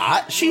 it's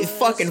not. She's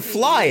fucking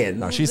flying.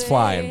 No, she's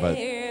flying, but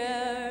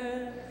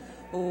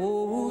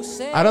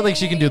I don't think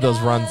she can do those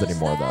runs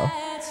anymore, though.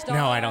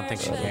 No, I don't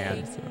think she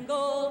can.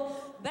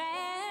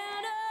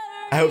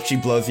 I hope she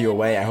blows you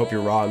away. I hope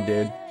you're wrong,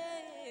 dude.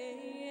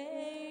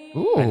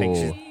 Ooh. I think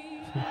she's.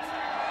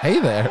 Hey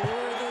there.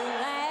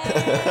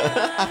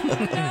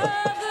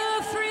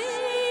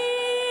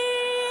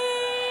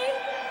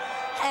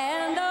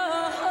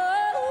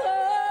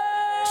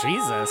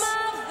 Jesus.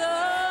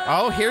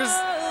 Oh,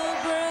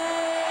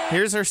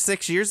 here's her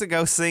 6 years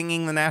ago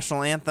singing the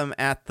national anthem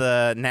at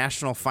the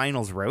National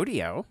Finals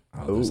Rodeo.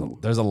 Oh,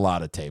 there's a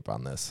lot of tape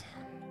on this.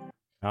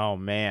 Oh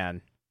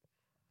man.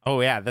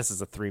 Oh yeah, this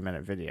is a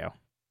 3-minute video.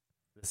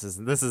 This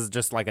is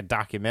just like a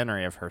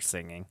documentary of her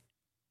singing.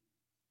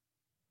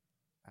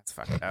 That's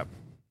fucked up.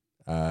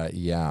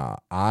 Yeah.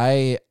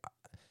 I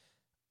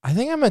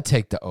think I'm gonna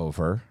take the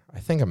over.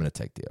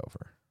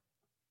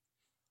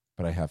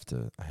 But I have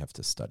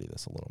to study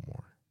this a little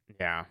more.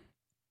 Yeah.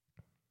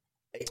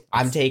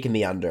 I'm taking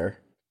the under.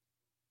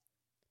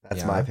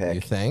 That's Yeah, my pick.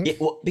 you think? Yeah,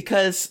 well,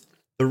 because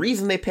the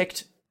reason they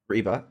picked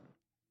Reba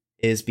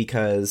is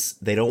because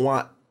they don't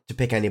want to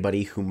pick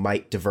anybody who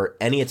might divert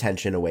any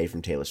attention away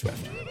from Taylor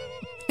Swift.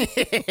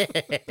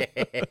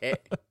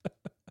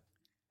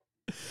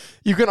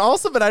 You can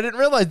also, but I didn't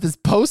realize this,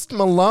 Post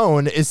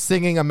Malone is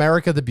singing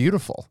America the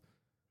Beautiful.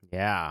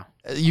 Yeah.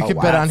 You could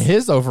bet on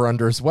his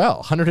over-under as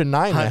well.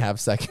 109.5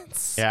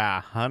 seconds.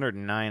 Yeah,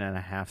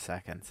 109.5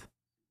 seconds.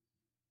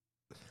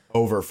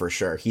 Over for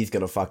sure. He's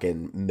going to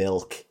fucking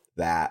milk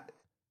that.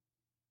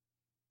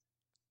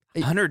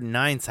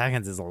 109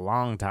 seconds is a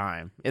long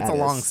time. It's That a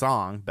long is.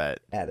 song,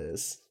 but That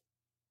is.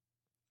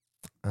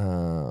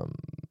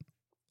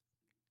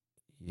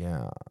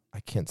 Yeah, I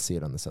can't see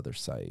it on this other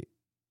site.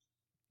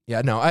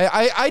 Yeah, no,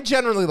 I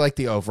generally like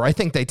the over. I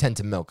think they tend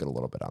to milk it a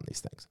little bit on these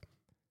things.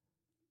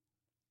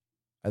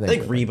 I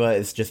think Reba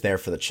is just there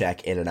for the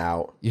check, in and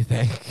out. You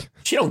think?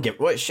 She don't give...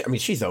 I mean,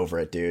 she's over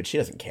it, dude. She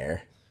doesn't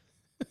care.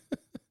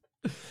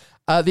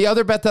 The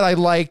other bet that I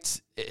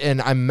liked,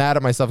 and I'm mad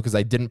at myself because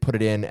I didn't put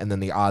it in, and then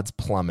the odds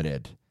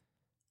plummeted.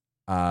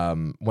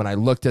 When I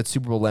looked at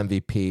Super Bowl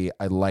MVP,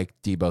 I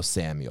liked Deebo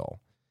Samuel.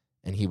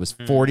 And he was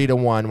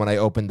 40-1 when I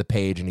opened the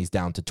page, and he's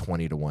down to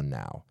 20-1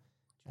 now.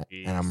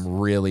 Jeez. And I'm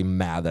really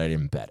mad that I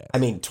didn't bet it. I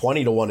mean,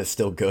 20-1 is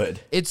still good.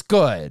 It's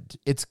good.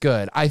 It's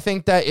good. I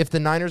think that if the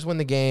Niners win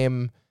the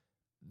game,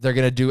 they're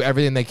going to do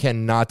everything they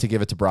can not to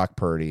give it to Brock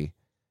Purdy.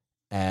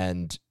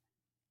 And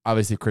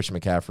obviously, Christian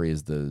McCaffrey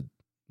is the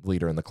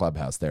leader in the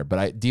clubhouse there.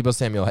 But Deebo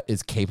Samuel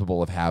is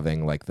capable of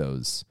having like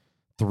those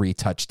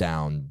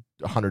 3-touchdown,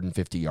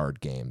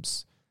 150-yard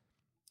games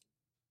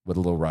with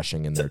a little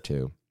rushing in there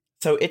too.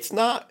 So it's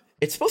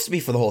supposed to be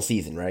for the whole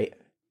season, right?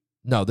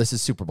 No, this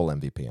is Super Bowl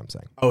MVP, I'm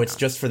saying. Oh, it's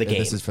just for the game.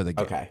 This is for the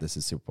game. Okay. This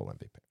is Super Bowl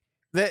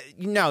MVP.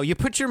 No, you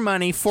put your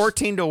money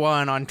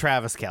 14-1 on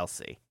Travis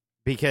Kelce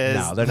because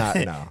no, they're not.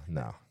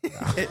 No.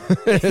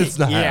 It's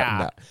not. Yeah.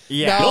 No.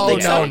 Yeah. No.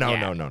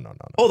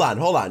 Hold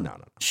on. No.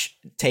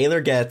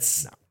 Taylor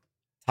gets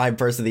Time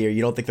Person of the Year.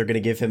 You don't think they're going to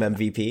give him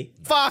MVP?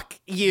 Fuck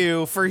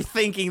you for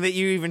thinking that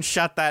you even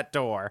shut that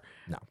door.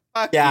 No.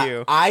 Fuck Yeah,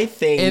 you. I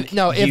think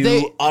if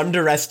they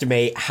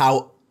underestimate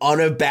how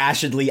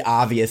unabashedly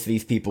obvious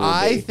these people will be.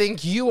 I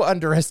think you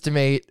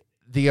underestimate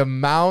the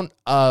amount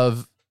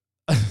of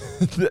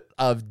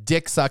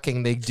dick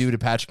sucking they do to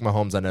Patrick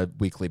Mahomes on a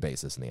weekly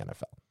basis in the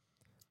NFL.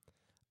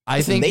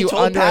 I think they you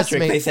told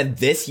underestimate. Patrick, they said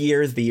this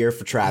year is the year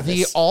for Travis.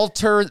 The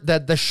altar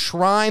the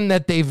shrine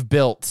that they've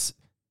built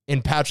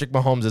in Patrick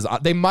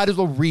Mahomes they might as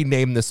well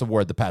rename this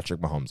award the Patrick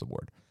Mahomes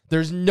Award.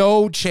 There's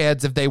no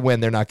chance if they win,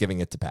 they're not giving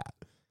it to Pat.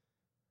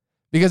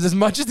 Because as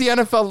much as the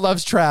NFL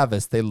loves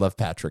Travis, they love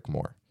Patrick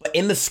more. But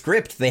in the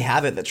script, they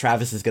have it that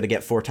Travis is going to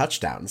get 4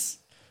 touchdowns.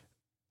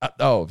 I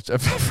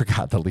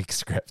forgot the leak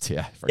script.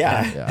 Yeah.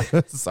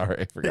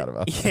 Sorry, I forgot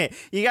about that. Yeah,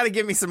 you got to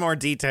give me some more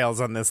details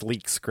on this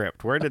leak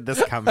script. Where did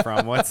this come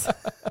from?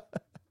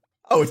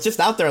 Oh, it's just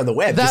out there on the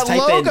web. That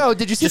logo,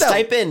 did you see that? Just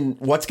type in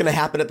what's going to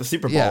happen at the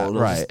Super Bowl. Yeah,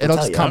 right. It'll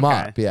just come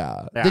up.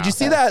 Yeah. Did you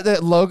see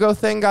that logo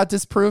thing got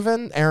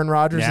disproven? Aaron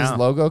Rodgers'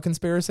 logo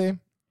conspiracy?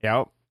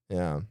 Yep.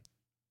 Yeah.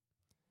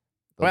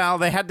 Well,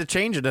 they had to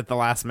change it at the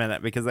last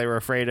minute because they were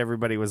afraid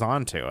everybody was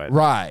onto it.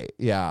 Right.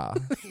 Yeah.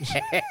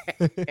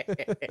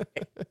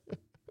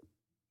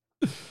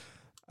 It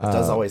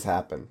does always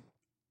happen.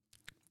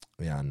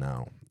 Yeah,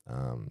 no.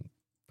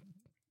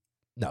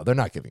 No, they're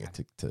not giving it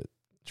to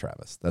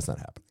Travis. That's not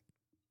happening.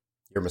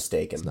 You're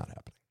mistaken. It's not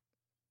happening.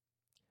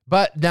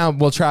 But now,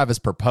 will Travis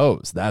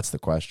propose? That's the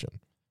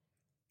question.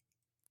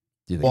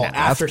 Do you think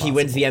after he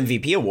wins the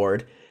MVP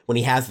award, when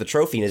he has the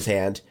trophy in his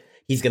hand,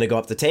 he's going to go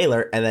up to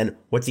Taylor, and then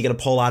what's he going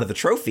to pull out of the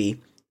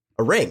trophy?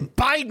 A ring.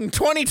 Biden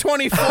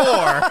 2024.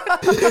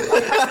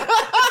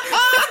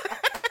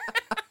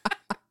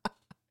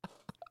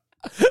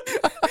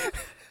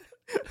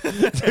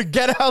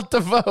 Get out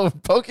the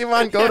vote.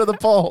 Pokemon, go to the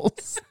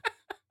polls.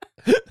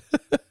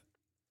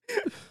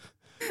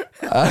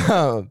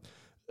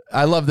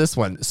 I love this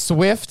one.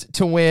 Swift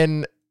to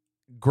win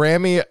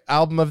Grammy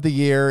Album of the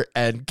Year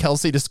and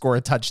Kelce to score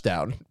a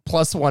touchdown.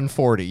 Plus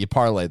 140. You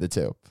parlay the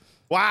two.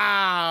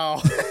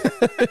 Wow.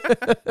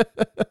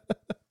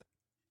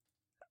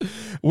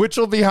 Which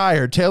will be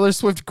higher, Taylor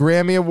Swift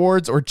Grammy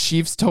Awards or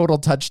Chiefs total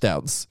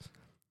touchdowns?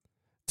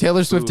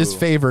 Taylor Swift is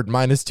favored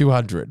minus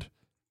 200.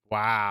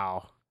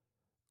 Wow.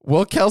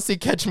 Will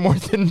Kelce catch more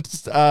than...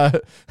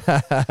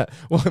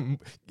 well,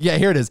 yeah,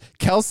 here it is.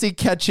 Kelce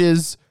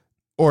catches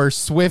or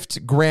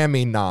Swift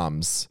Grammy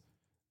noms.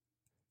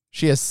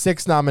 She has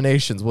 6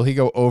 nominations. Will he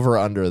go over or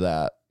under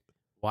that?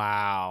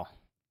 Wow.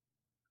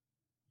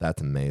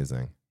 That's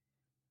amazing.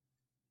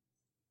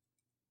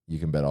 You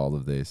can bet all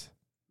of these.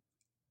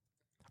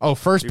 Oh,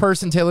 first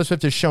person Taylor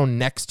Swift is shown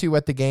next to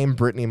at the game,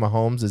 Brittany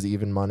Mahomes, is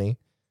even money.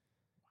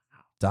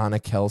 Donna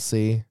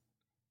Kelce.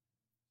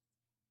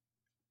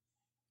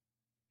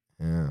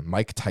 Yeah,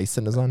 Mike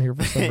Tyson is on here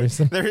for some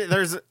reason.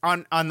 There's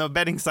on the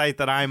betting site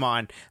that I'm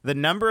on, the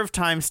number of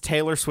times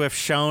Taylor Swift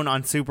shown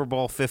on Super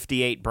Bowl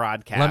 58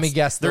 broadcast. Let me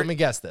guess. Let me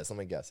guess this. All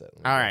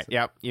right.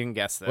 Yep. You can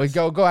guess this.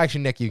 Well, go.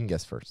 Actually, Nick, you can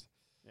guess first.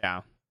 Yeah.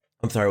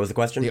 I'm sorry, what was the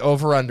question? The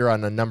over-under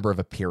on a number of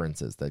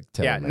appearances that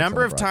Taylor makes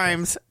number on of the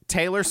times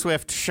Taylor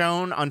Swift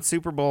shown on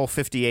Super Bowl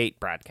 58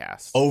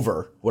 broadcast.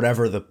 Over,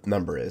 whatever the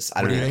number is.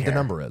 What do you think the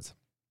number is?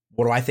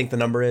 What do I think the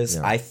number is?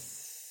 Yeah. I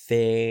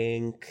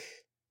think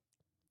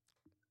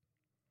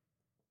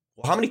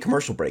Well, how many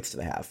commercial breaks do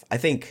they have? I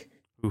think.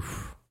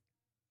 Oof.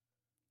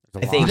 I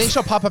You think. think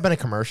she'll pop up in a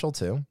commercial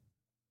too?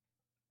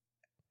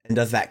 And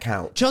does that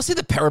count? Did y'all see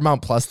the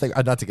Paramount Plus thing?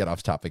 Not to get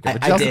off topic,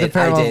 but I y'all see the did.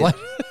 Paramount I Plus?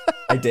 did.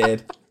 I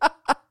did.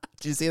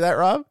 Did you see that,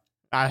 Rob?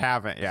 I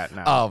haven't yet.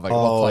 No. Oh my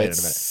god, we'll play it in a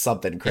it's minute.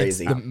 something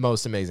crazy. It's the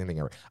most amazing thing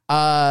ever.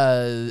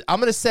 I'm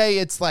gonna say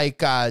it's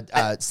like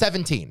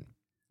 17.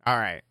 All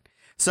right.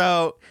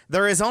 So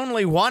there is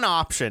only one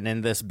option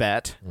in this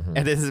bet.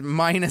 It is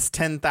minus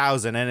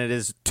 10,000, and it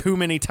is too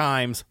many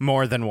times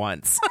more than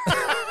once.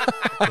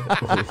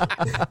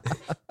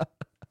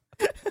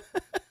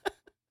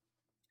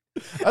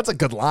 That's a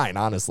good line,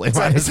 honestly.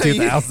 Minus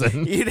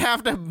 2,000. You'd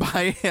have to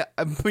buy.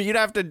 You'd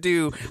have to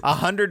do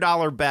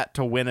 $100 bet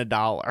to win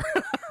 $1.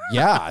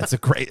 Yeah,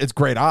 it's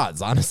great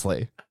odds,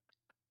 honestly.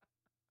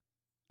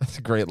 That's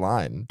a great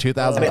line.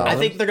 $2,000. I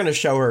think they're gonna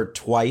show her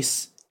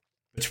twice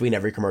between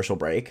every commercial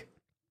break,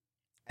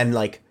 and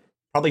like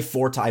probably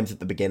 4 times at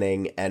the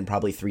beginning, and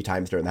probably 3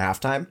 times during the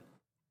halftime.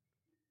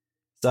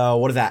 So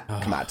what does that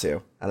come out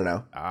to? I don't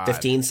know,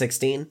 15,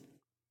 16,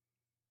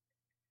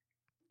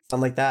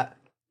 something like that.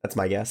 That's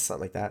my guess,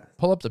 something like that.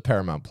 Pull up the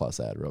Paramount Plus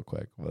ad real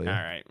quick, will you? All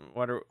right.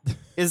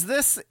 Was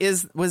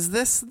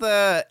this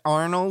the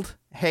Arnold?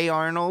 Hey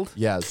Arnold?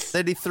 Yes.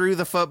 That he threw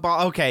the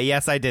football? Okay,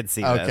 yes, I did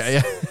see this.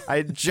 Okay.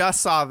 I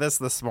just saw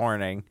this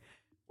morning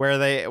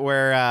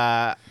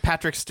where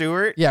Patrick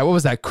Stewart. Yeah, what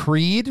was that?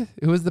 Creed?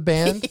 Who was the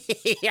band?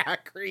 Yeah,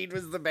 Creed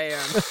was the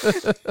band.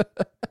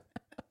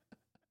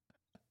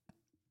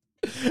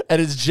 And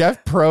it's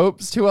Jeff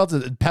Probst. Who else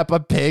is it? Peppa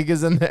Pig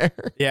is in there.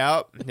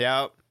 Yep.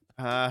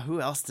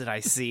 Who else did I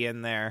see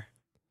in there?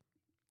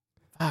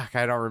 Fuck,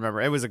 I don't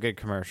remember. It was a good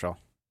commercial.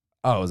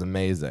 Oh, it was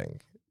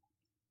amazing.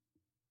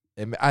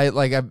 I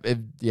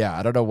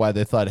don't know why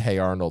they thought Hey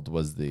Arnold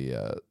was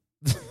the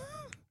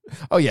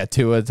oh yeah,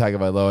 Tua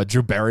Tagovailoa.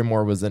 Drew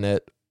Barrymore was in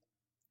it.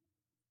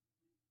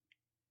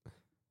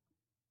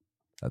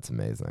 That's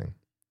amazing.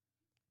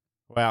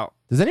 Well,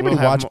 Does anybody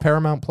we'll watch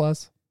Paramount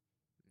Plus?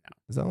 No.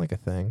 Is that like a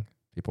thing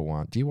people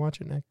want? Do you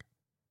watch it, Nick?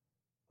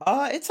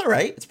 It's all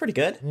right. It's pretty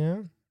good.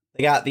 Yeah.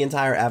 They got the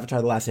entire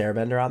Avatar: The Last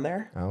Airbender on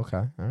there. Oh, okay.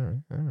 All right.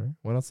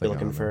 What else? They're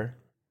looking for.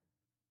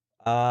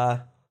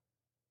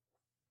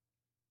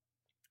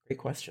 Great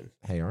question.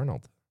 Hey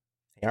Arnold.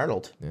 Hey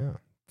Arnold. Yeah.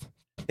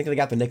 I think they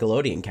got the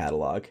Nickelodeon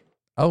catalog.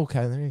 Oh,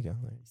 okay. There you go.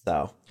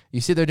 So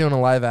You see, they're doing a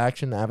live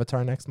action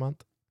Avatar next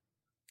month.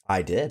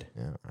 I did.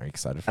 Yeah. Are you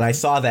excited? And I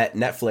saw that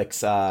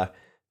Netflix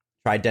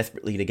tried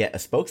desperately to get a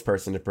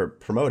spokesperson to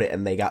promote it,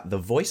 and they got the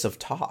voice of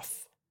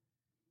Toph.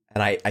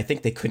 And I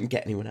think they couldn't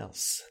get anyone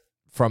else.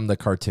 From the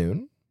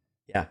cartoon.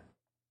 Yeah.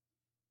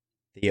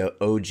 The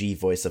OG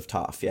voice of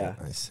Toph. Yeah.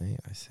 I see.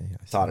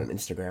 Saw it on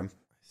Instagram. I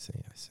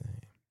see.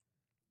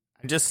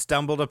 I just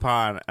stumbled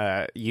upon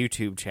a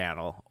YouTube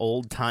channel,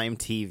 Old Time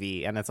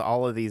TV, and it's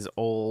all of these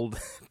old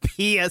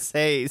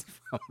PSAs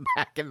from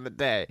back in the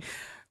day.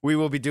 We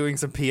will be doing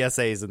some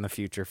PSAs in the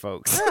future,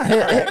 folks.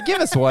 Hey,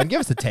 give us one. Give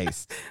us a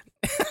taste.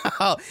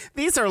 Oh,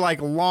 these are like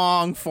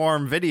long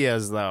form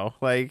videos, though,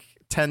 like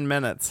 10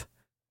 minutes.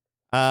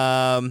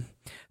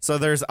 So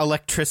there's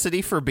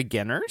electricity for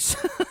beginners.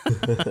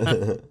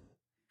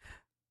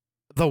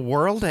 The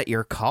World at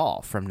Your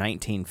Call from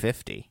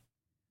 1950.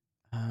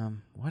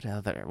 What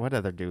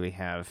other do we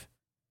have?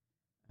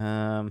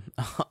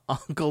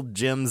 Uncle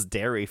Jim's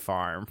Dairy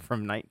Farm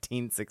from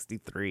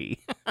 1963.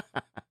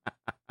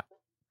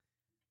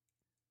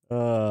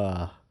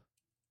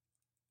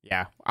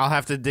 Yeah, I'll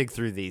have to dig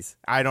through these.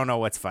 I don't know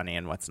what's funny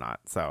and what's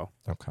not. So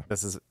Okay.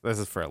 this is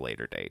for a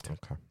later date.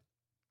 Okay.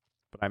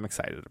 But I'm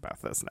excited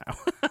about this now.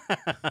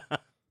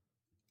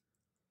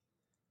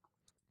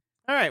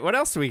 All right, what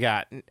else do we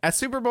got? A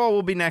Super Bowl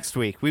will be next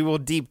week. We will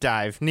deep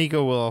dive.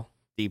 Nico will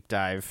deep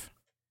dive.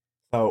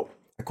 So,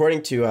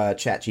 according to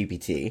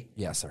ChatGPT,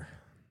 Yes, sir.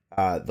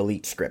 the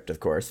leaked script, of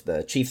course,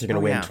 the Chiefs are going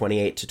to win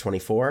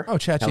 28-24. Oh,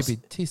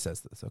 ChatGPT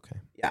says this. Okay.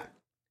 Yeah.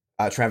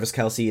 Travis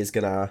Kelce is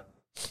going to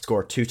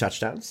score 2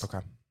 touchdowns. Okay.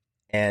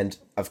 And,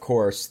 of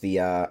course, the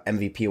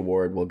MVP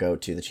award will go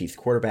to the Chiefs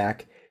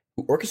quarterback,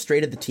 who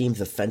orchestrated the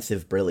team's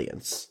offensive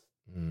brilliance.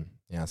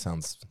 Yeah,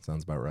 sounds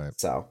about right.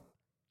 So,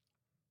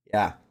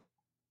 yeah.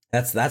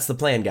 That's the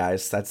plan,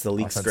 guys. That's the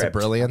leaked Offensive script.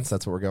 brilliance.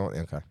 That's what we're going.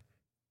 Okay.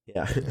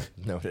 Yeah.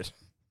 Noted.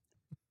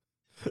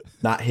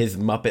 Not his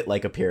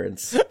Muppet-like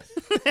appearance.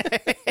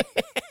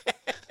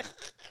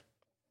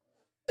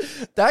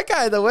 That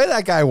guy, the way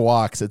that guy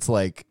walks, it's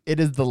like it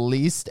is the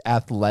least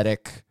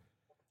athletic.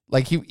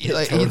 Like he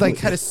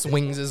kind of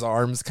swings his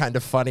arms, kind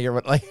of funny, or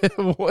what? Like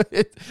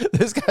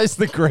this guy's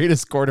the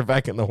greatest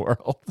quarterback in the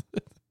world.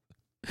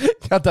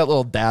 Got that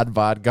little dad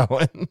bod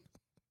going.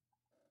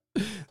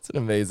 It's an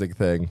amazing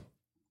thing.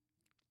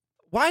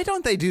 Why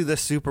don't they do the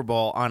Super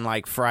Bowl on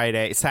like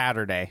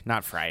Saturday,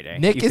 not Friday?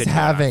 Nick You is could do it on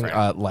having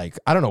Friday.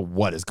 I don't know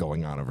what is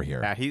going on over here.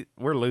 Yeah,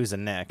 we're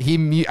losing Nick.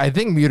 I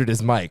think muted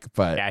his mic,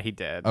 but Yeah, he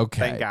did. Okay.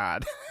 Thank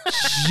God.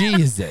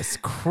 Jesus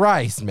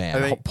Christ, man.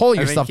 I think- Pull I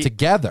think yourself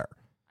together.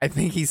 I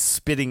think he's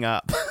spitting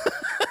up.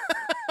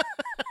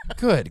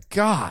 Good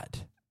God.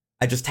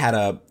 I just had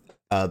a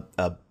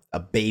a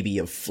baby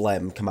of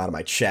phlegm come out of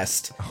my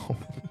chest.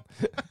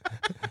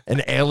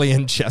 An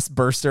alien chest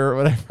burster or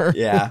whatever.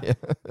 Yeah.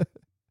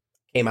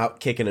 Came out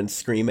kicking and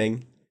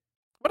screaming.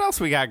 What else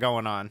we got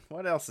going on?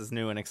 What else is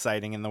new and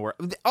exciting in the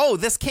world? Oh,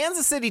 this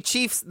Kansas City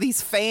Chiefs,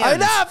 these fans.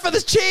 Enough for the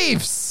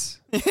Chiefs.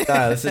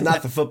 This is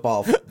not the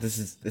football. This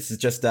is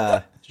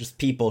just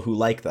people who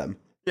like them.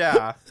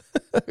 Yeah.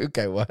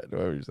 Okay, what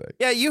were you saying?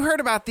 Yeah, you heard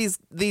about these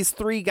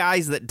 3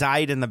 guys that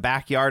died in the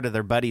backyard of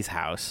their buddy's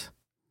house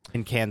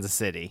in Kansas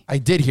City. I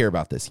did hear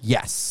about this.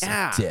 Yes,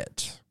 Yeah.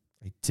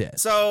 I did.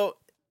 So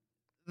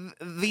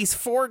these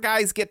 4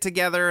 guys get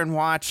together and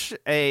watch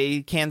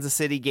a Kansas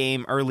City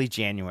game early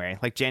January,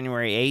 like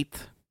January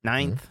 8th,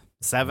 9th,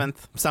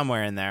 7th,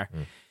 somewhere in there.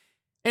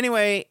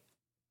 Anyway,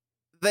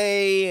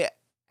 they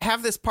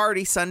have this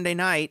party Sunday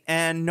night,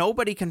 and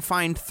nobody can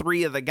find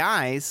 3 of the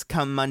guys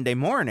come Monday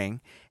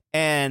morning.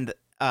 And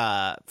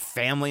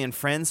family and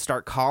friends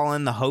start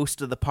calling the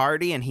host of the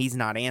party, and he's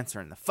not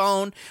answering the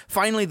phone.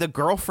 Finally, the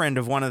girlfriend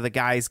of one of the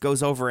guys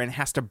goes over and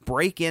has to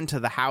break into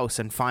the house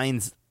and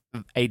finds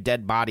a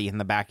dead body in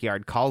the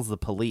backyard, calls the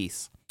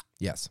police.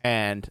 Yes.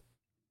 And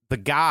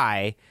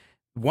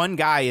one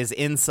guy is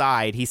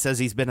inside. He says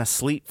he's been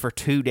asleep for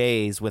 2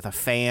 days with a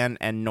fan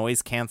and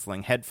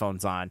noise-canceling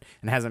headphones on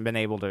and hasn't been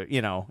able to,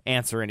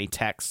 answer any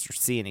texts or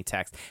see any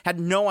texts. Had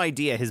no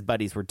idea his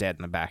buddies were dead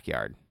in the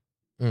backyard.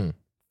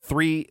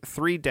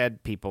 3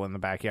 dead people in the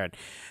backyard.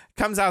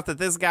 Comes out that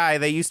this guy,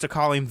 they used to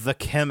call him the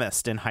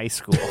chemist in high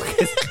school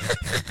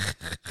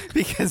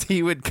because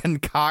he would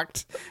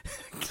concoct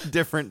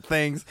different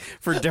things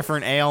for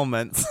different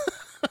ailments.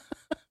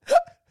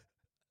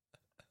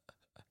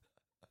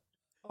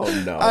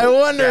 Oh no! I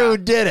wonder who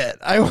did it.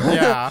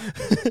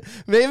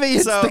 Maybe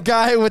it's the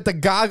guy with the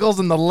goggles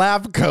and the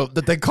lab coat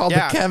that they call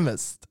the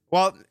chemist.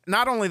 Well,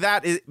 not only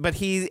that, but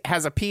he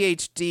has a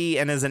PhD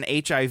and is an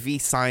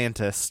HIV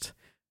scientist,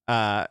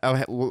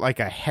 like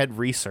a head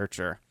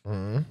researcher.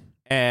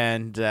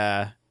 And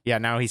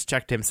now he's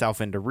checked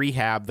himself into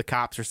rehab. The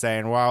cops are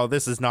saying, well,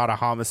 this is not a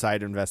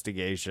homicide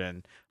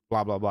investigation,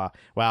 blah, blah, blah.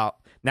 Well,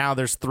 now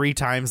there's 3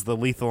 times the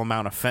lethal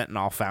amount of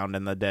fentanyl found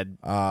in the dead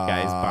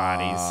guys'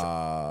 bodies.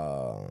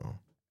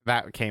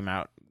 That came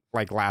out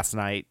like last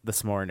night,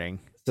 this morning.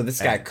 So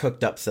this guy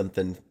cooked up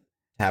something to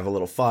have a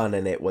little fun,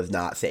 and it was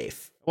not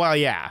safe. Well,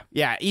 yeah.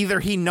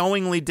 Either he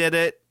knowingly did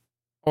it,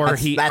 or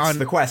that's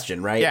the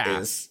question, right? Yeah.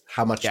 Is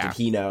how much did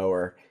he know,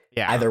 or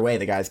either way,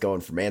 the guy's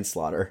going for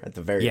manslaughter at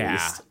the very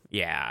least.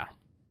 Yeah.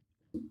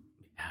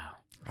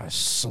 I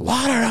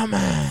slaughtered a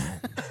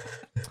man.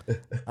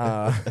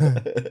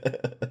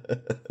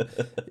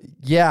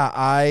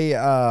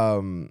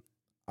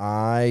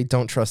 I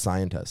don't trust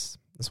scientists.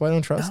 That's why I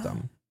don't trust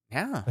them.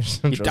 Yeah. I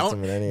just don't trust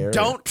them in any area.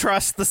 Don't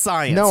trust the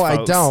science. No,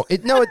 folks. I don't.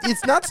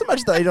 It's not so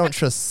much that I don't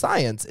trust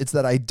science. It's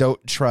that I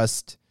don't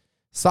trust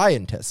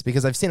scientists,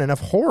 because I've seen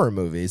enough horror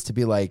movies to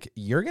be like,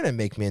 you're going to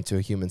make me into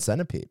a human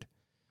centipede.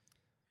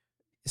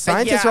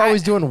 Scientists are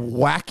always doing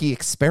wacky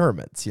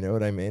experiments. You know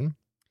what I mean?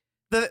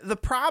 The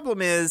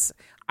problem is,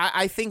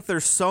 I think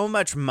there's so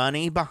much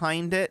money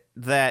behind it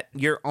that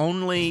you're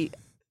only...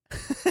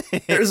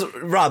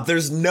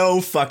 There's no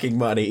fucking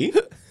money.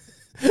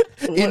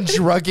 In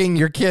drugging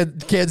your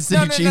kids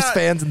to Chiefs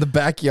fans in the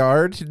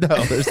backyard?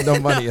 No, there's no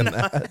money in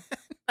that.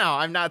 No,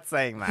 I'm not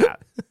saying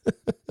that.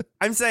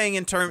 I'm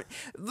saying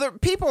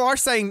people are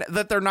saying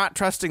that they're not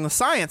trusting the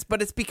science,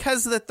 but it's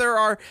because that there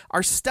are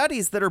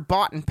studies that are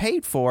bought and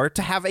paid for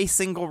to have a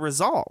single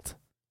result.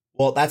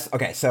 Well, that's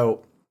okay.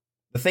 So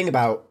the thing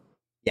about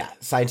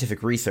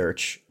scientific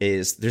research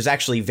is there's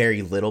actually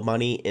very little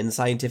money in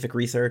scientific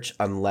research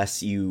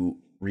unless you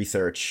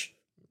research.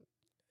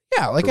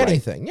 Yeah, like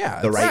anything.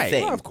 The right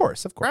thing. Oh, of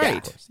course. Right.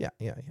 Of course. Yeah.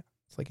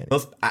 It's like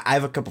anything. I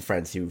have a couple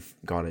friends who've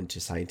gone into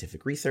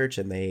scientific research,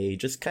 and they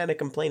just kind of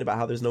complain about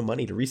how there's no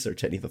money to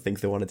research any of the things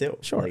they want to do.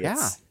 Sure.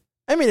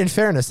 I mean, in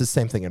fairness, the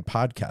same thing in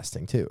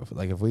podcasting too.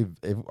 Like if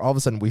all of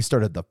a sudden we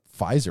started the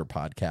Pfizer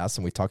podcast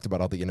and we talked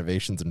about all the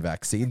innovations in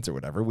vaccines or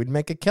whatever, we'd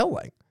make a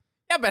killing.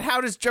 Yeah, but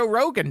how does Joe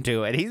Rogan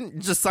do it? He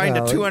just signed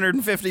a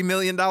 $250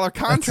 million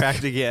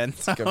contract again.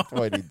 That's a good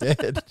point. He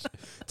did.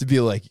 To be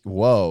like,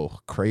 whoa,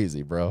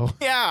 crazy, bro.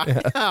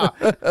 Yeah.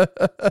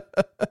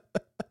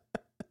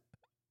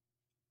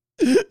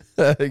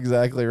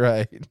 Exactly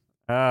right.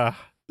 The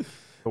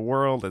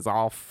world is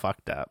all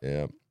fucked up.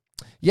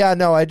 Yeah,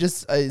 no,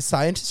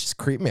 scientists just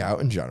creep me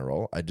out in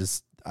general.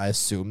 I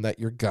assume that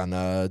you're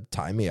gonna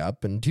tie me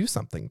up and do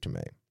something to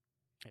me.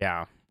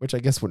 Yeah. Which I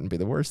guess wouldn't be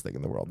the worst thing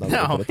in the world. Not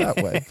to put it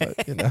that way,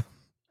 but you know.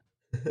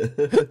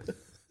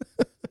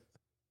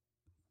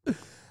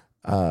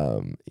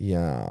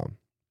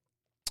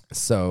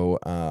 So,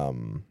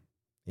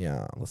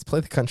 let's play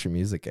the country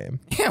music game.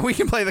 Yeah, we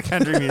can play the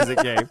country music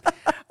game.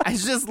 I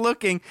was just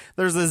looking.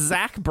 There's a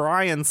Zach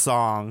Bryan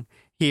song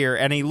here,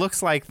 and he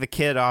looks like the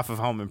kid off of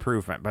Home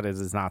Improvement, but it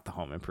is not the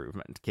Home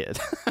Improvement kid.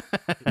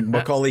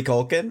 Macaulay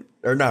Culkin?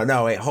 Or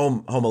no, wait,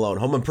 Home Alone.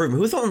 Home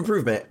Improvement. Who's Home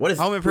Improvement? What is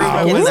Home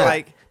Improvement? Was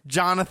like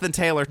Jonathan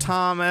Taylor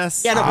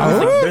Thomas. Yeah, no,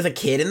 there's a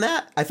kid in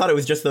that? I thought it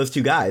was just those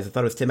two guys. I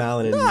thought it was Tim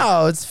Allen and...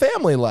 No, it's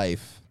Family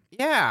Life.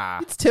 Yeah.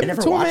 It's Tim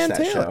never Tool watched Man that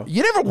Taylor. show.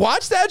 You never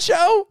watched that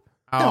show?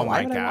 Oh No, my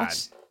why would I god.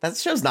 watch? That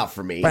show's not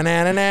for me. Why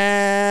Why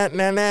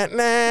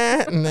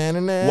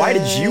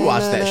did you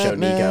watch that show,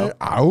 Nico?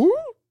 Oh,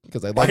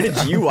 because I Why like.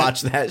 did you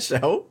watch that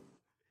show?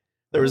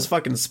 There was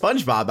fucking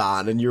SpongeBob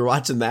on, and you were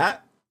watching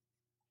that.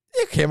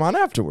 It came on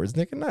afterwards,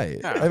 Nick at Night.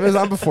 Yeah. It was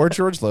on before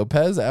George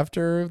Lopez,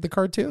 after the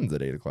cartoons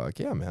at 8:00.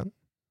 Yeah, man.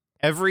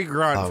 Every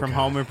grunt Oh, from God.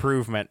 Home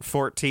Improvement,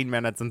 14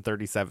 minutes and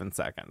 37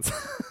 seconds.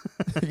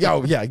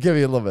 Yo, yeah, give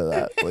me a little bit of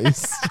that,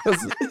 please.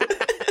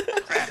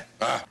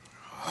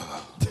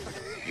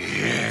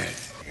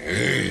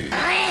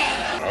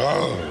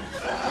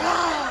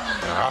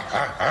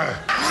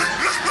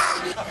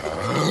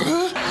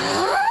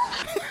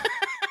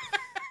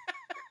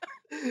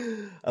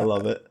 I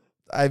love it.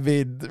 I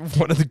mean,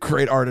 one of the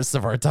great artists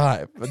of our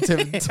time,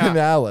 Tim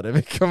Allen. I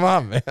mean, come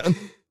on, man.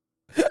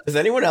 Does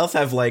anyone else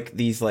have like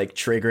these like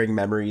triggering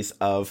memories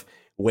of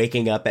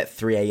waking up at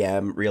 3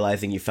 a.m.,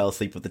 realizing you fell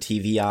asleep with the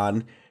TV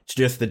on? It's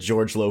just the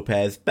George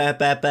Lopez.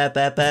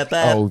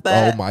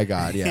 Oh my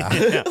God,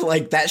 yeah.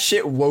 Like that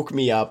shit woke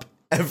me up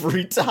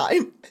every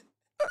time.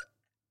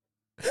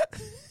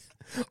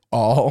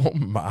 All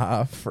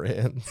my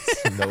friends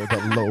know the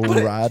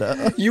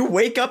lowrider. You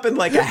wake up in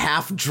like a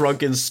half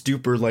drunken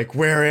stupor, like,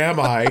 where am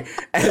I?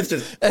 And it's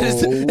just, And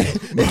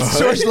it's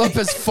George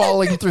Lopez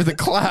falling through the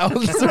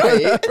clouds or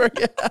Right. whatever.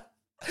 Yeah.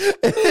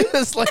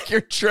 It's like you're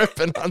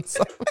tripping on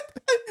something.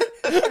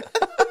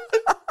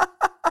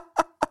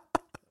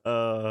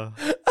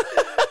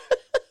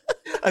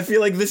 I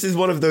feel like this is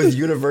one of those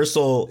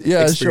universal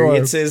Yeah,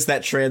 experiences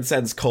that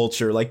transcends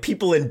culture. Like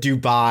people in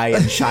Dubai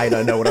and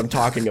China know what I'm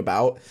talking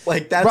about.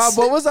 Like that's Rob,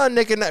 what was on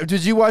Nick at Night?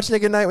 Did you watch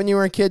Nick at Night when you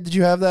were a kid? Did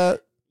you have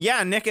that?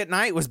 Yeah, Nick at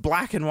Night was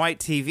black and white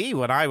TV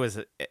when I was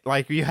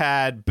like, you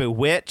had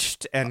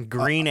Bewitched and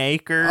Green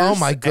Acres. Oh,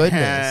 my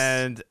goodness.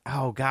 And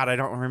oh god, I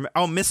don't remember.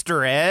 Oh,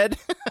 Mr. Ed,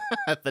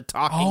 the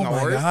talking Oh my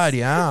horse. God,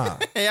 yeah.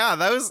 Yeah,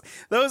 those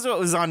what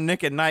was on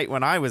Nick at Night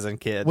when I was a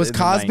kid. Was in the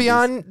Cosby 90s.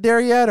 on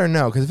there yet or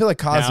no? Because I feel like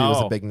Cosby was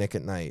a No. big Nick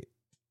at Night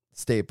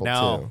staple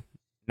No,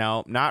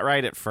 no, not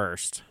right at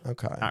first. too.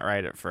 Okay. Not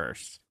right at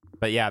first.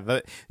 But yeah,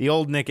 the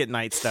old Nick at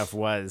Night stuff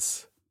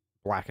was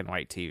black and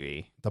white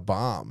TV. The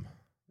bomb.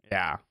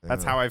 Yeah,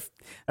 that's Yeah.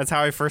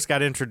 how I first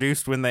got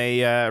introduced when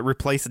they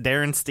replaced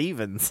Darren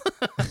Stevens.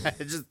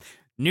 Just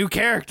new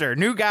character,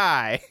 new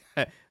guy.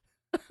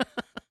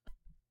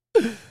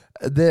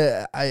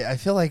 I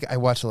feel like I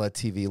watch a lot of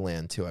TV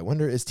Land too. I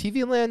wonder, is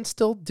TV Land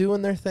still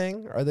doing their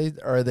thing? Are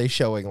they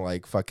showing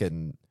like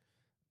fucking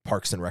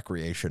Parks and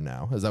Recreation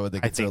now? Is that what they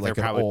I consider think like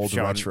they're an probably old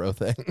showing- retro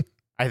thing?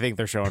 I think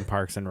they're showing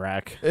Parks and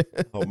Rec.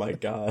 oh my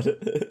god.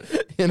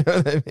 You know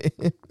what I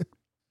mean?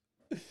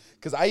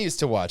 Because I used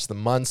to watch the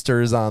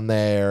Munsters on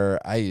there.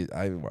 I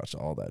watched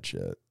all that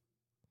shit.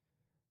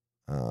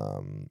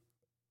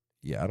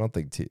 Yeah, I don't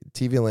think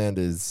TV Land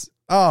is.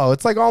 Oh,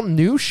 it's like all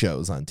new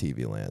shows on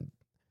TV Land.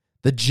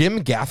 The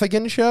Jim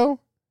Gaffigan Show,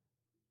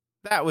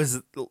 That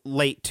was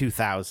late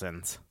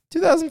 2000s.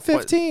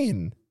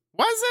 2015.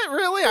 Was it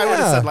really? I would have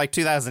Yeah. said like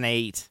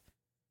 2008.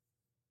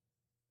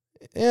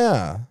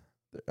 Yeah.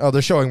 Oh,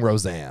 they're showing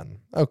Roseanne.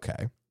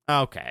 Okay.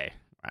 Okay.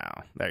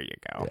 Well, there you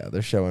go. Yeah,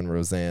 they're showing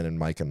Roseanne and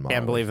Mike and Molly.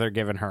 Can't believe they're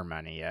giving her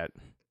money yet.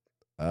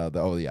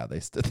 Oh yeah, they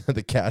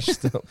the cash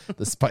still.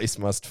 The spice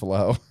must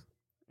flow.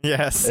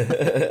 Yes.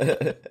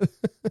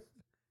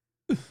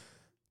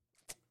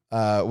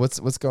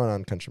 What's going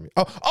on, country music?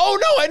 Oh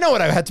no, I know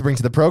what I had to bring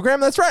to the program.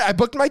 That's right. I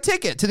booked my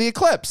ticket to the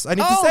eclipse. I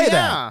need to say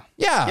that.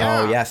 Yeah.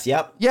 Yeah. Oh yes,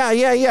 yep.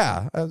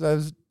 Yeah.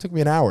 Took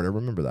me an hour to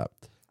remember that.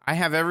 I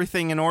have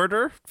everything in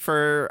order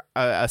for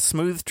a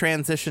smooth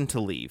transition to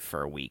leave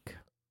for a week.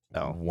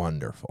 So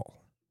Wonderful.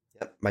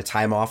 Yep. My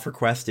time off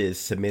request is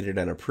submitted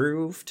and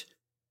approved.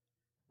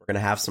 We're gonna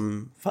have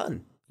some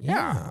fun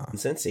Yeah. in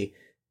Cincy.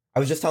 I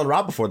was just telling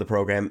Rob before the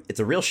program, it's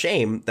a real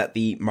shame that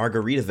the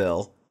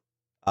Margaritaville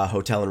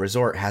hotel and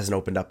resort hasn't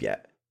opened up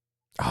yet.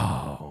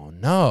 Oh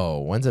no,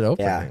 when's it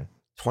opening? Yeah,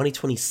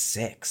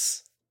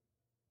 2026.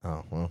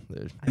 Oh well,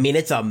 there's I mean,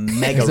 it's a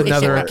mega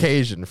another resort.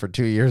 occasion for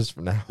 2 years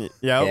from now. yep.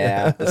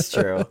 Yeah, that's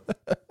true.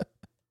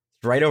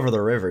 It's right over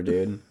the river,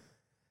 dude.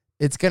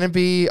 It's gonna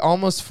be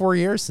almost 4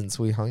 years since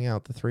we hung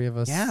out, the three of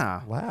us.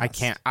 Yeah.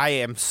 last. I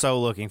am so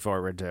looking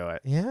forward to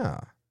it. Yeah.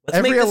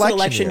 Let's make this an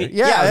election year.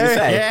 Yeah, I was gonna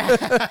say.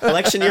 Yeah.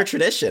 Election year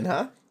tradition,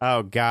 huh?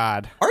 Oh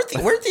God.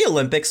 Weren't the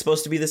Olympics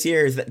supposed to be this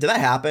year? Did that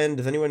happen?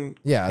 Does anyone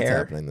Yeah, it's care?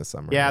 happening this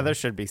summer. Yeah, there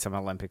should be some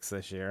Olympics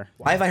this year.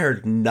 Why have I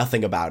heard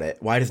nothing about it?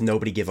 Why does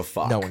nobody give a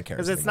fuck? No one cares.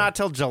 Because it's anymore. not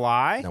till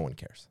July. No one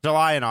cares.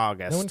 July and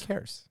August. No one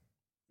cares.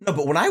 No,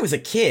 but when I was a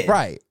kid,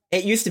 Right.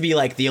 it used to be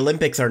like the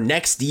Olympics are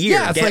next year.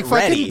 Yeah, it's Get like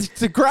ready. fucking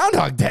the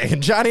Groundhog Day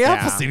and Johnny Yeah.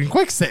 Appleseed and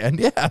quicksand.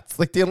 Yeah, it's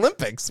like the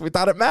Olympics. We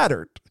thought it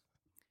mattered.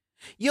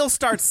 You'll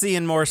start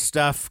seeing more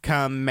stuff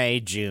come May,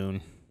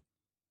 June.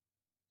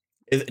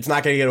 It's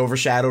not going to get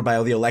overshadowed by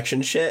all the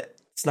election shit.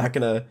 It's not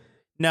going to.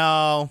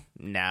 No.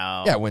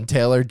 Yeah, when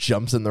Taylor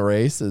jumps in the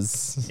race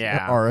as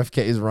Yeah.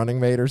 RFK's running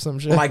mate or some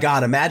shit. Oh my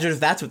God, imagine if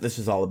that's what this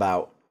was all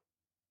about.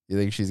 You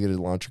think she's going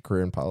to launch a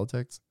career in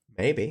politics?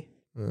 Maybe.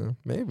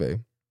 Maybe.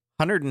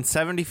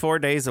 174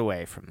 days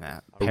away from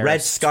that. A red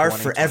Paris scarf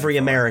for every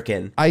 2024.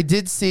 American. I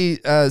did see.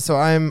 So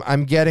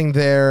I'm getting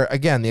there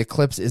again. The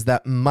eclipse is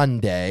that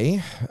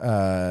Monday,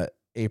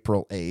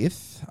 April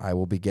 8th. I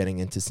will be getting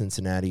into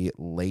Cincinnati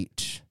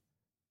late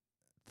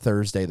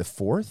Thursday the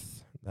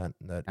 4th. That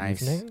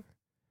Nice. evening.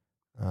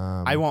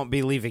 I won't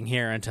be leaving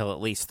here until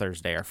at least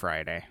Thursday or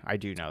Friday. I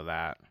do know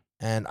that.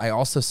 And I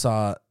also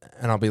saw,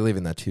 and I'll be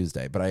leaving that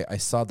Tuesday. But I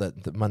saw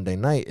that the Monday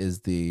night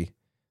is the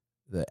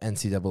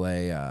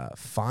NCAA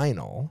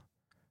final.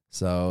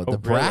 So the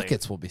really?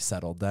 brackets will be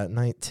settled that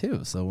night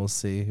too. So we'll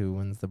see who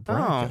wins the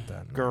bracket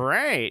that night.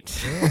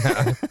 Great.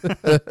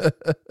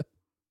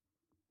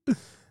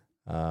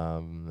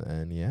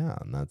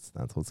 And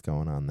that's what's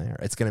going on there.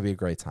 It's going to be a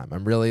great time.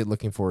 I'm really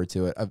looking forward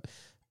to it.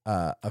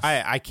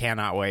 I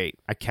cannot wait.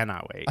 I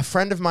cannot wait. A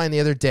friend of mine the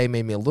other day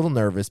made me a little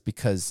nervous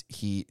because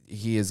he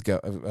is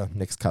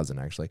Nick's cousin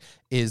actually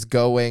is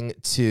going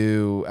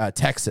to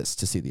Texas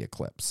to see the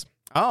eclipse.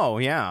 Oh,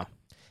 yeah.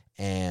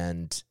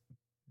 And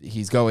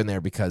he's going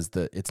there because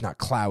it's not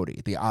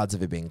cloudy. The odds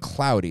of it being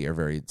cloudy are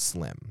very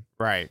slim.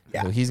 Right.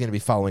 Yeah. So he's going to be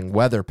following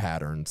weather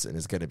patterns and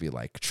is going to be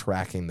like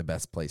tracking the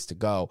best place to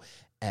go.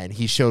 And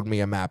he showed me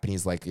a map and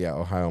he's like, yeah,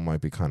 Ohio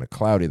might be kind of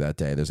cloudy that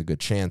day. There's a good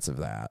chance of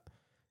that.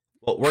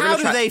 Well, we're How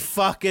gonna do they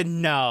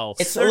fucking know?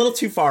 It's a little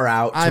too far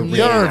out. I'm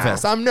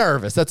nervous. I'm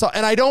nervous. That's all.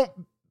 And I don't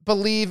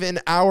believe in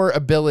our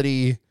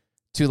ability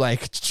to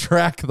like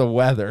track the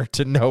weather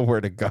to know where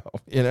to go.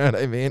 You know what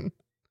I mean?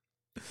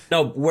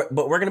 No,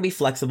 but we're gonna be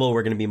flexible.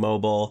 We're gonna be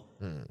mobile.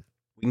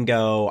 We can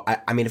go.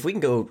 I mean, if we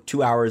can go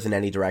 2 hours in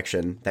any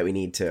direction that we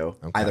need to,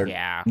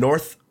 either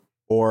north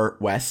or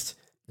west,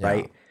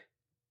 right?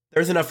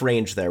 There's enough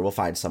range there. We'll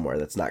find somewhere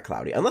that's not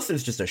cloudy, unless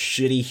there's just a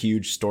shitty,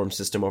 huge storm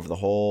system over the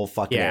whole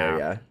fucking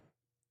area,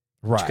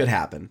 Right. which could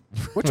happen.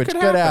 Which could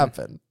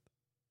happen.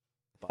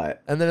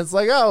 But And then it's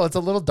like, oh, it's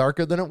a little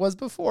darker than it was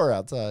before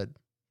outside.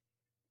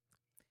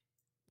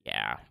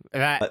 Yeah.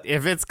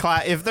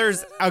 If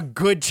there's a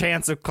good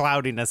chance of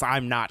cloudiness,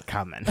 I'm not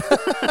coming.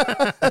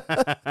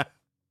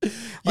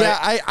 Yeah,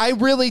 I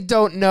really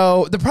don't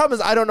know. The problem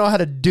is I don't know how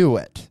to do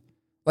it.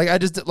 Like I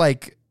just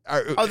like.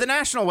 The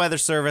National Weather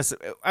Service,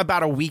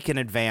 about a week in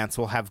advance,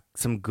 will have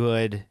some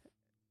good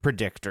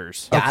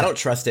predictors. yeah, I don't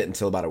trust it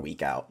until about a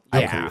week out.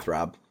 I agree with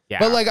Rob. Yeah.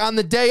 But like on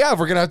the day of,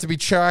 we're gonna have to be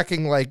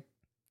tracking like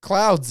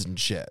clouds and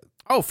shit.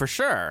 Oh, for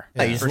sure.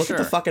 Yeah, you just look at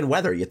the fucking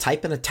weather. You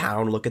type in a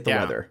town, look at the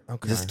weather.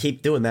 Okay. Just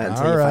keep doing that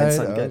until All you find right,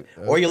 something good.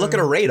 Or you look at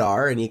a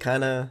radar and you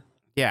kind of,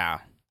 Yeah.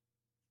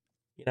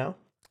 you know.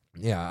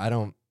 Yeah, I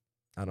don't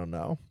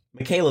know.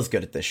 Michaela's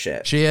good at this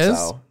shit. She is?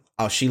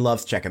 Oh, she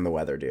loves checking the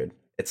weather, dude.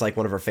 It's like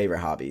one of her favorite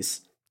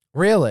hobbies.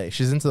 Really?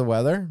 She's into the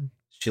weather?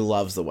 She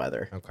loves the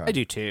weather. Okay. I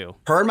do too.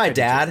 Her and my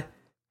dad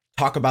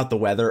talk about the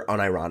weather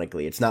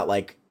unironically. It's not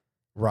like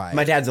Right.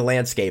 my dad's a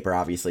landscaper,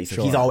 obviously.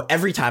 So he's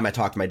every time I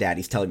talk to my dad,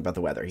 he's telling me about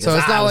the weather. He So goes,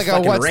 it's not like, oh,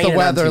 what's the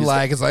weather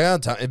like? It's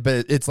like,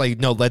 but it's like,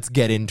 no, let's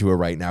get into it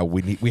right now.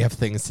 We have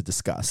things to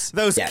discuss.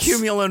 Those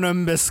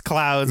cumulonimbus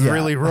clouds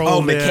really roll.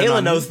 Oh,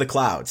 Michaela knows the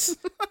clouds.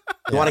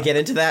 You want to get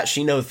into that?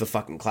 She knows the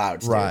fucking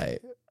clouds, dude. Right.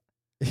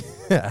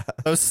 Yeah.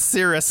 Those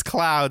cirrus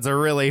clouds are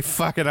really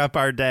fucking up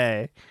our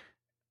day.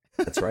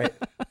 That's right.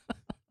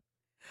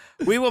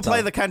 We will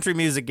play the country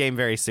music game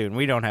very soon.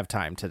 We don't have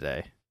time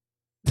today.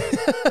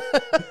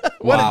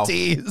 What a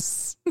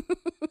tease.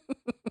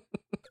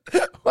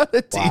 What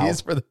a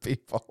tease for the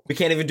people. We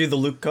can't even do the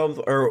Luke Combs,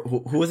 or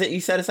who was it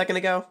you said a second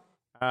ago?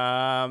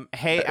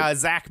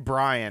 Zach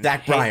Bryan.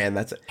 Zach Bryan,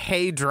 that's it.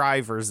 Hey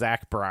Driver,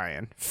 Zach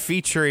Bryan,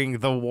 featuring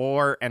The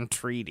War and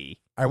Treaty.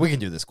 All right, we can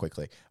do this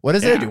quickly. What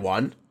is Yeah. it? Do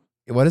one.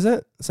 What is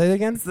it? Say it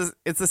again.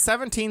 It's the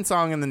 17th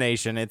song in the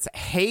nation. It's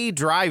Hey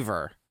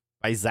Driver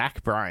by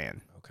Zach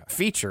Bryan,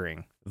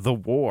 featuring The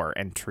War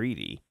and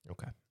Treaty.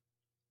 Okay.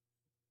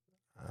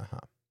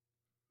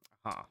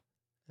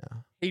 Yeah.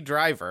 Hey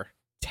Driver,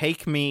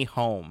 take me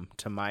home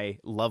to my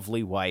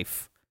lovely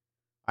wife.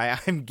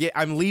 I'm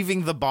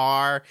leaving the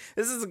bar.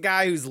 This is a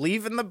guy who's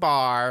leaving the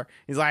bar.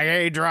 He's like,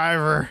 hey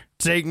driver,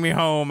 take me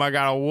home. I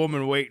got a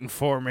woman waiting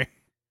for me.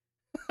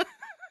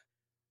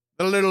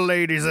 The little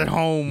lady's at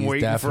home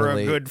waiting for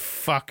a good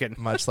fucking.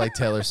 Much like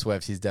Taylor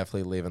Swift, he's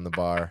definitely leaving the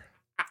bar.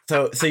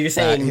 So you're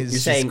saying he's you're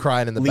saying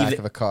crying in the back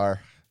of a car.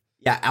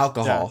 Yeah,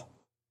 alcohol.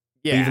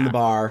 Yeah. Leaving the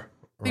bar.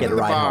 Leaving Get a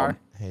the ride bar. home.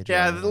 Hey,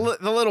 Yeah, the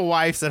little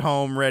wife's at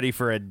home ready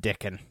for a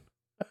dickin'.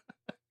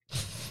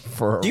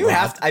 For Do you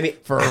have to, I mean,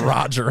 for a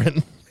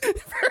Rogerin?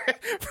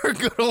 for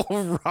good old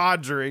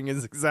Rogering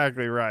is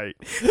exactly right.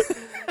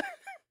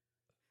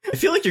 I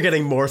feel like you're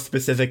getting more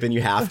specific than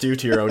you have to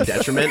your own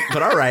detriment,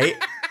 but all right.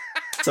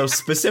 So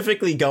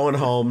specifically going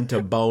home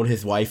to bone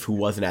his wife who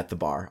wasn't at the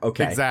bar.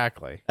 Okay.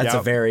 Exactly. That's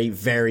a very,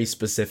 very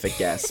specific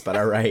guess, but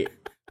all right.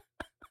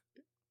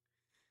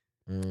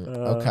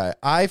 Okay.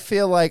 I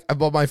feel like,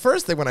 well, my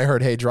first thing when I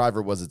heard Hey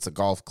Driver was it's a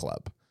golf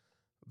club.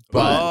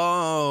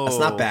 But that's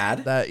not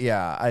bad.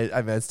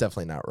 I mean, it's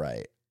definitely not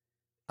right.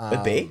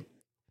 Could be.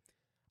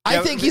 I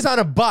think he's on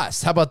a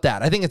bus. How about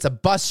that? I think it's a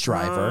bus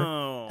driver.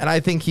 Oh. And I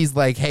think he's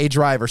like, hey,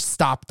 driver,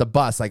 stop the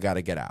bus. I got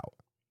to get out.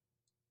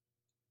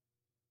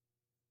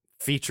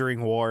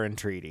 featuring War and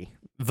Treaty.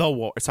 The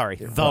War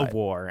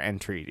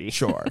and Treaty.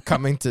 Sure.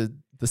 Coming to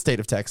the state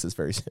of Texas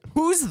very soon.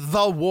 Who's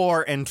The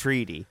War and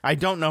Treaty? I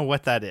don't know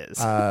what that is.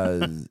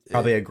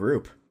 Probably a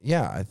group.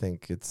 Yeah, I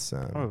think it's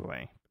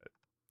Probably.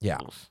 yeah.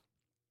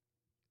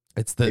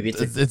 It's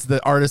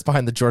the artist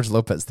behind the George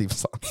Lopez theme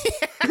song.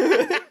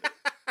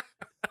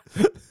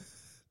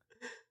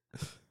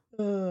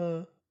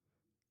 Go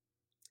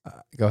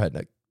ahead,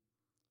 Nick.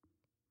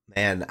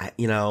 Man,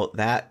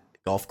 that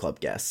golf club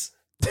guess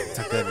It's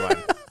a good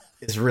one.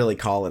 is really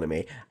calling to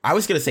me. I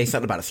was gonna say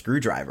something about a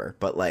screwdriver,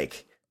 but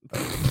like,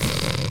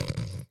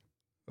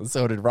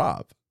 So did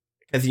Rob.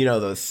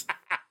 because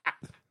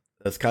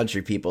those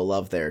country people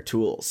love their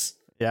tools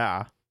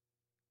Yeah.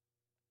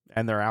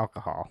 And their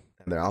alcohol.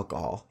 and their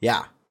alcohol.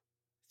 Yeah,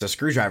 so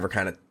screwdriver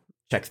kind of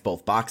checks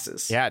both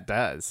boxes. Yeah, it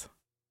does.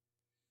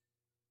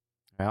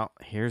 Well,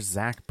 here's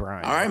Zach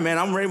Bryan. All right, man,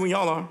 I'm ready when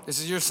y'all are. This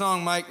is your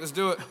song, Mike. Let's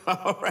do it.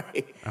 All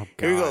right. Oh,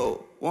 Here we God.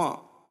 go. 1,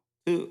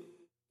 2,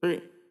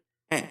 3,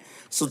 and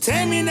so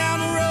take me down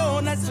the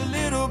road that's a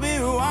little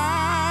bit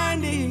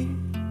windy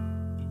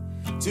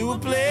to a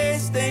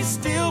place they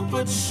still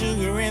put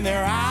sugar in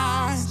their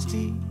iced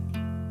tea,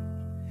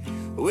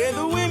 where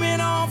the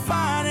women are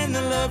fine and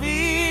the love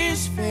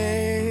is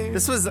fair.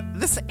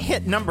 This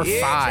hit number 5.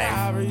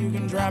 Driver, you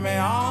can drive me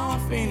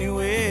off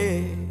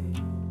anywhere.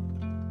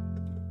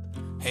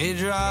 Hey,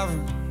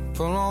 driver,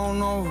 pull on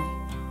over.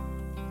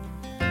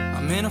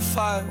 I'm in a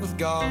fight with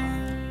God.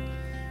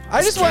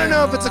 I just want to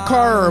know if it's a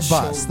car or a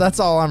bus.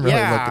 That's all I'm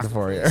really looking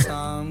for here.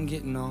 I'm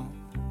getting on.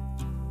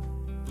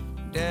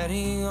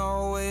 Daddy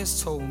always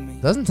told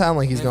me. Doesn't sound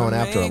like he's going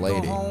after a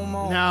lady.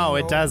 No,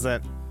 it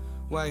doesn't.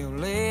 While your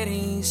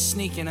lady's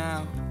sneaking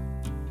out.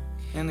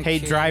 Hey,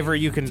 driver,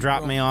 you can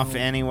drop me off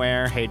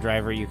anywhere. Hey,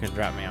 driver, you can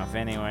drop me off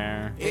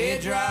anywhere. Hey,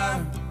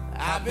 driver,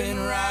 I've been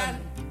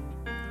riding.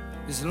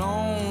 It's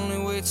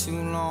lonely way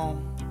too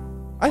long.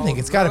 I think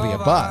it's got to be a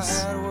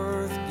bus.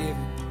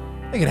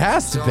 I think it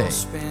has to be.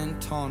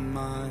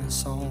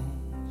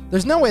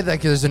 There's no way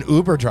that there's an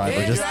Uber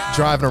driver just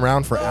driving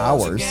around for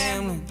hours.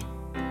 Yeah.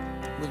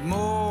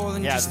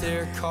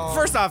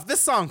 First off,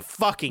 this song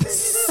fucking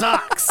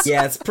sucks.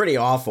 Yeah, it's pretty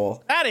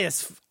awful. That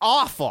is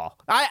awful.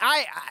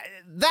 How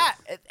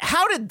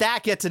did that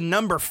get to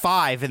number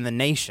 5 in the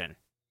nation?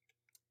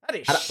 That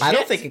is shit. I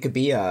don't think it could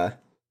be a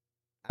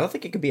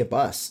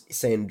bus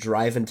saying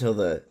drive until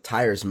the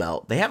tires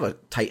melt. They have a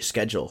tight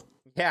schedule.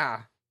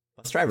 Yeah.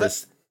 Bus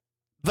drivers.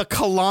 The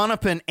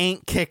Klonopin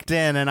ain't kicked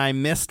in, and I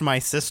missed my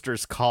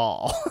sister's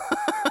call.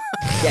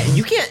 Yeah,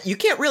 you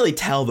can't really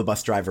tell the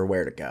bus driver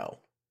where to go.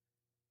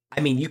 I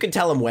mean, you can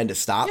tell him when to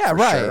stop. Yeah, for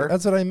right. Sure.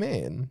 That's what I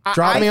mean.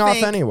 Drop me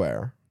off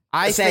anywhere.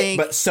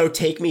 But so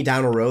take me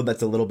down a road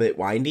that's a little bit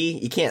windy.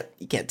 You can't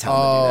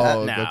tell him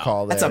to do that. Good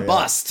call there. That's a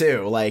bus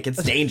too. Like,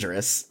 it's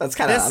dangerous. That's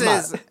kind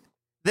of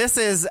This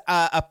is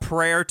a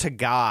prayer to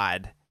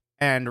God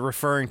and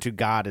referring to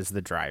God as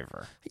the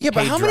driver. Yeah,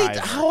 but Hey,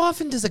 how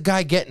often does a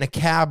guy get in a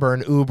cab or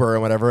an Uber or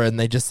whatever and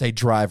they just say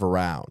drive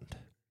around?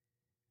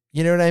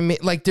 You know what I mean?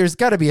 Like, there's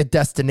got to be a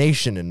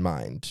destination in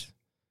mind.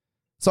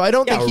 So I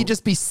don't think he'd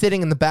just be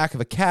sitting in the back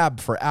of a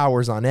cab for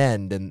hours on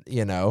end, and I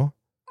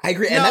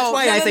agree, and that's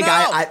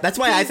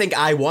why I think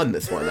I won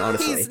this one.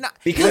 Honestly,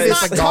 he's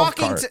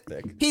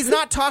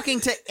not talking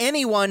to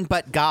anyone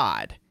but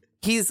God.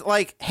 He's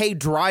like, "Hey,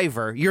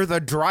 driver, you're the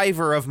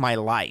driver of my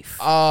life."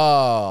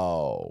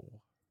 Oh,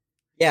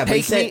 yeah. But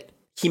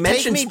he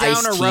mentions take me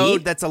down iced a road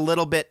tea. that's a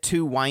little bit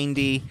too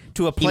windy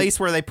to a place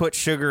where they put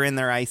sugar in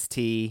their iced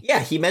tea. Yeah,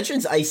 he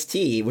mentions iced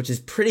tea, which is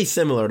pretty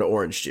similar to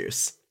orange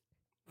juice.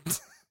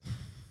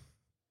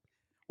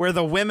 Where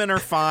the women are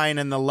fine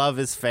and the love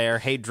is fair.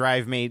 Hey,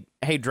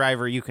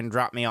 driver, you can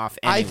drop me off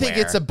anywhere. I think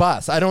it's a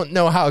bus. I don't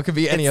know how it could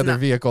be any other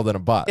vehicle than a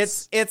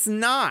bus. It's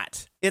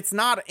not. It's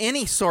not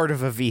any sort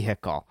of a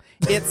vehicle.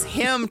 It's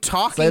him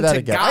talking Say that to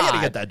again. God. I gotta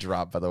get that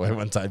drop, by the way,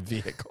 one time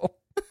vehicle.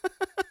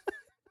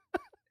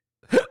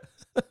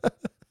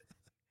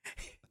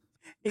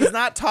 He's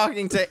not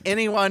talking to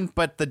anyone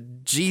but the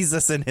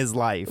Jesus in his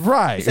life.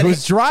 Right.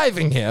 Who's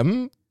driving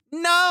him?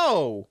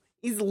 No.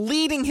 He's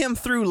leading him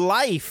through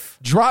life.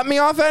 Drop me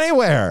off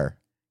anywhere.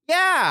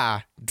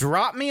 Yeah.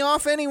 Drop me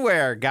off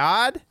anywhere,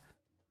 God.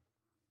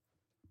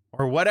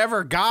 Or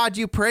whatever God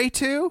you pray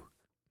to.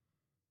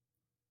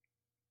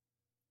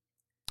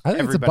 I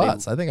think it's a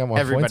bus. I think I want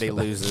everybody points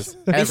for loses.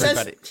 that.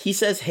 Everybody. He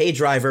says, "Hey,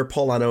 driver,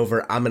 pull on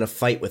over. I'm going to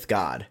fight with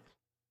God."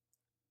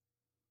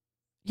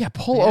 Yeah,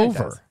 pull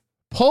over.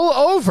 Pull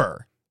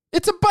over.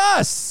 It's a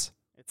bus.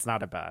 It's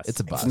not a bus.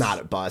 It's a bus. It's not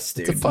a bus,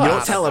 dude. It's a bus. You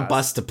don't tell a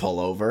bus to pull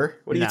over.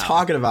 What are you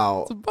talking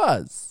about? It's a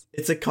bus.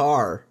 It's a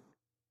car.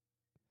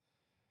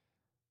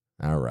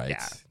 All right.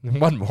 Yeah.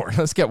 One more.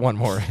 Let's get one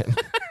more in.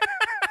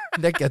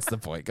 Nick gets the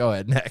point. Go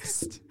ahead.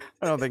 Next.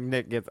 I don't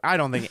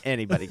think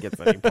anybody gets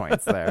any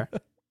points there.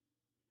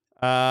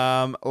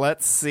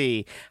 Let's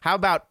see. How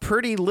about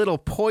Pretty Little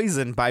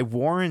Poison by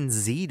Warren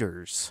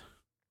Zeters?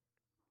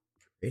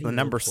 Pretty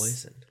Little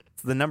Poison.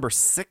 It's the number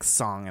 6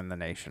 song in the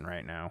nation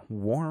right now.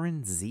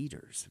 Warren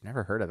Zevers.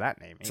 Never heard of that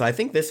name. So I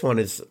think this one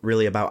is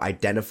really about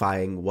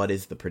identifying what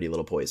is the pretty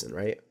little poison,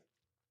 right?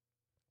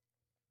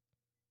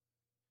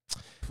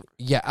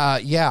 Yeah,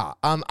 yeah.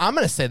 I'm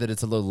gonna say that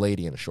it's a little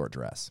lady in a short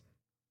dress,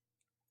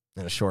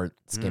 in a short,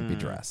 skimpy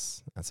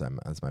dress. That's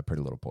my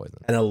pretty little poison.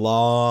 And a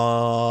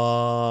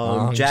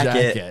long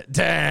jacket.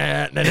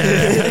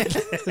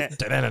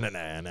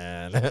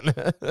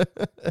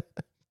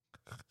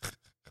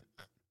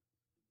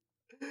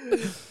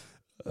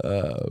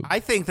 I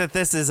think that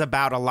this is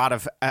about a lot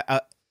of.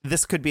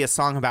 This could be a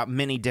song about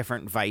many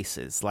different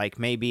vices, like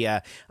maybe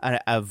a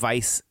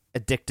vice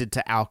addicted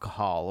to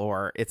alcohol,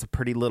 or it's a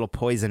pretty little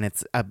poison.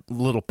 It's a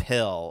little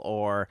pill,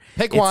 or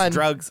pick it's one.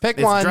 Drugs. Pick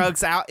it's one.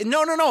 Drugs out.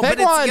 No. Pick But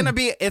it's one.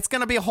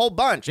 gonna be a whole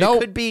bunch.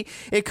 Nope.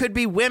 It could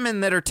be women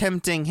that are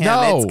tempting him.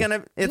 No. It's gonna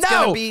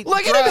be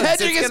Look drugs. at him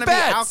hedging it's his gonna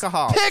bets. be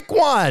alcohol. Pick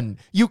one.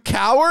 You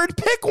coward.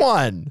 Pick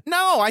one.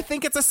 No, I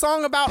think it's a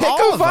song about Pick all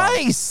a of them.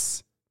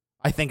 vice.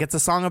 I think it's a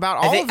song about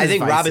all I of think his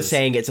Rob is vices.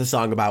 saying it's a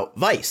song about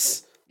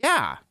vice.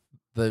 Yeah.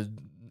 The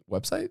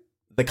website.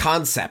 The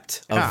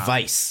concept of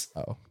vice.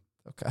 Oh,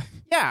 okay.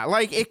 Yeah,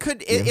 like it's going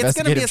to be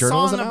investigative a song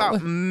journalism about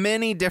outlet?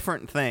 many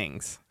different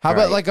things. How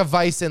about Right. like a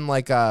vice in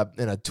like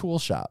in a tool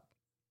shop?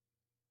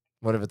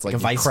 What if it's like a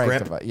you vice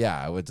crank grip?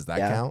 Yeah, does that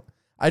Yeah. count?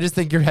 I just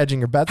think you're hedging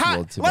your bets a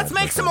little too Let's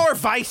much. make some more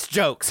Vice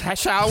jokes,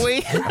 shall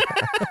we?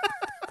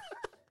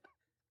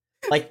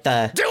 Like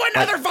the Do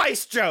another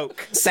Vice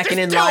joke. second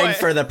Just in do line it.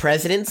 for the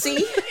presidency.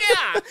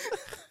 Yeah.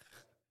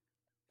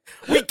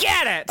 We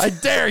get it. I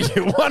dare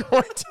you one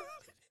more time.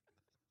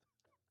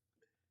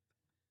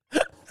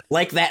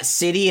 Like that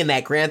city in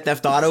that Grand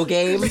Theft Auto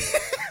game.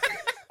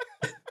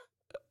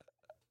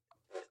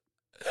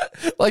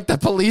 Like the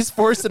police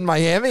force in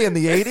Miami in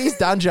the 80s,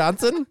 Don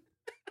Johnson.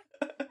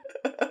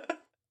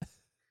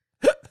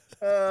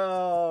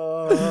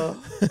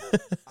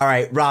 All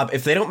right, Rob,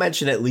 if they don't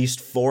mention at least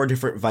 4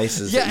 different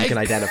vices that you can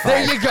identify.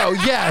 There you go.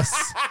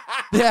 Yes.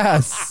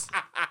 Yes.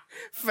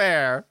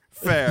 Fair.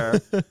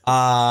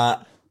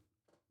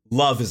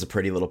 Love is a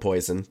pretty little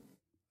poison.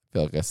 I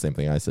feel like that's the same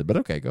thing I said, but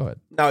okay, go ahead.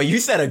 No, you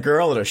said a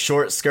girl in a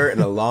short skirt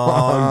and a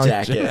long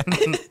jacket.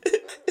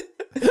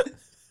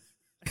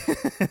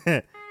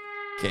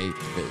 Kate,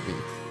 baby.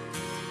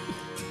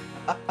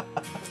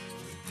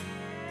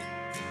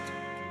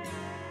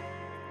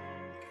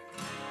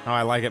 Oh,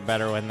 I like it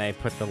better when they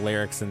put the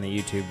lyrics in the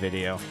YouTube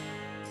video.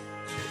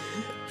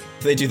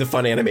 They do the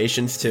fun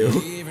animations too.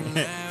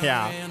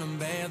 Yeah.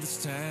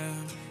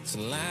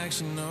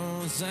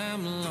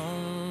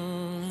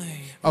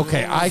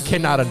 Okay, I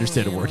cannot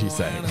understand a word he's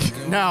saying.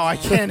 No, I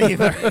can't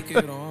either.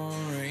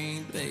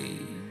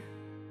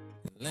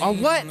 Oh,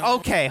 what?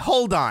 Okay,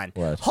 hold on.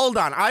 What? Hold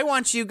on. I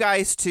want you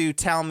guys to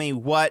tell me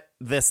what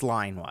this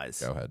line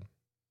was. Go ahead.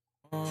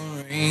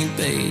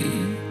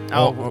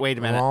 Oh, wait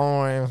a minute.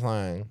 Wrong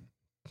thing.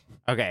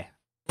 Okay.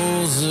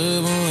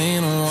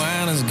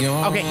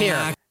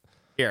 Okay,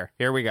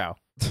 here we go.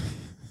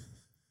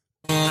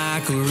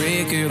 Like a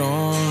record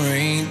on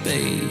rain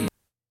day.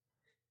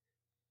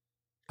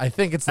 I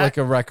think it's like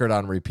a record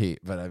on repeat,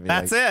 but I mean,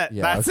 That's like, it.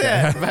 yeah, That's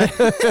okay.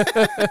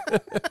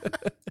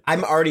 it.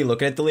 I'm already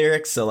looking at the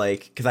lyrics, so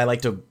like, because I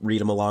like to read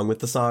them along with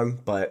the song,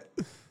 but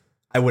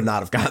I would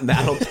not have gotten that.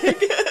 I don't think.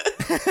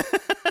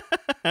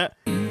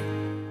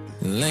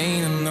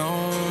 Leaning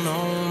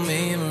on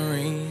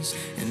memories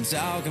and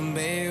talking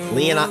about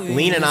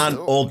Leaning on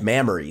old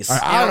memories.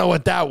 I don't know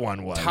what that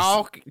one was.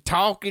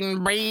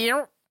 Talking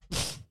beer.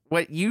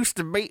 What used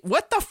to be.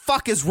 What the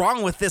fuck is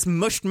wrong with this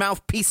mushed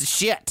mouth piece of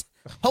shit?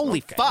 Holy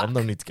fuck. Well,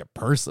 no need to get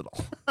personal.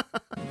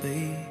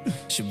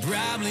 should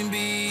probably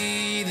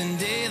be the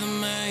death of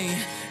me,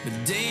 but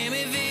damn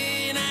if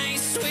it ain't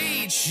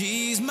sweet.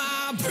 She's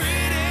my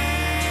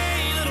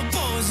pretty little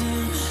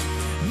poison,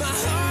 my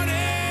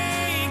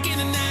heartache in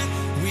the night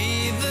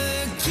with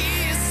a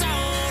kiss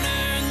on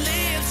her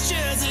lips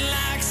just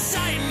like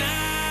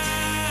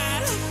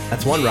cyanide.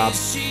 That's one, Rob.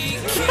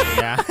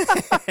 Yeah.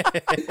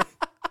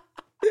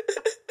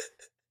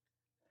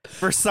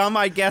 For some,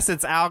 I guess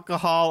it's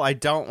alcohol. I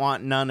don't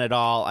want none at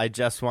all. I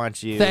just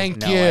want you. Thank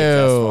no, you.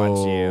 I just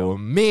want you.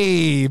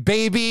 Me,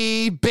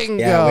 baby,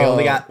 bingo. Yeah, we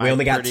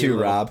only got Pretty 2,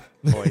 little Rob.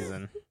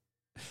 Poison.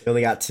 We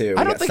only got 2.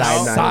 I don't think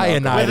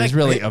cyanide is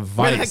really a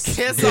vice. With a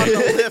kiss on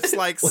the lips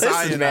like Listen,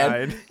 cyanide.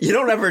 man, you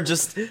don't ever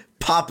just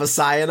pop a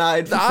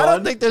cyanide for I fun?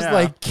 don't think there's Yeah.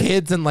 like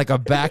kids in like a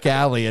back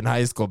alley in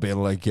high school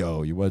being like,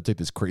 yo, you want to take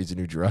this crazy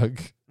new drug?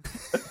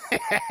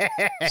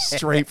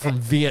 Straight from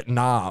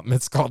Vietnam.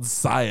 It's called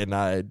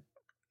cyanide.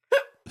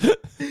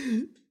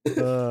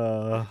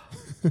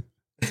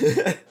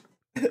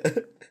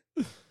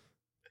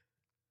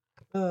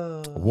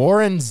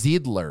 Warren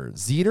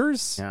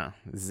Zeders? Yeah.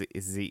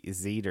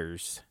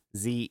 Zeders.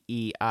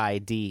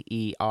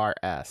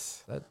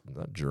 Zeiders. That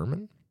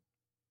German?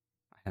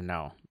 I don't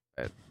know.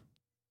 It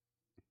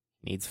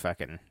needs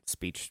fucking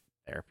speech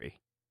therapy.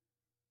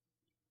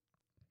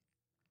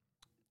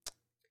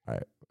 All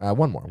right.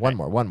 One more. Right.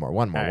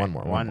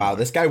 Wow,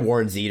 this guy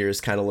Warren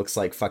Zeders kind of looks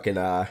like fucking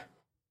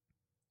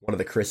one of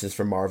the Chris's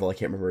from Marvel. I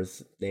can't remember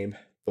his name.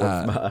 The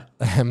one from,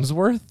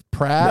 Hemsworth?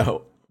 Pratt?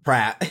 No,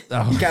 Pratt.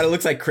 Oh. He kind of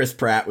looks like Chris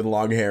Pratt with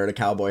long hair and a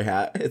cowboy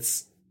hat.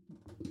 It's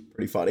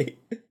pretty funny.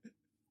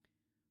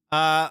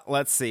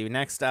 Let's see.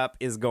 Next up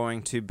is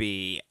going to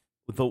be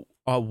the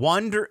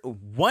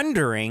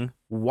Wondering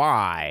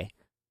Why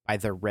by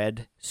the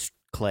Red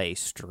Clay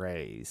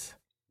Strays.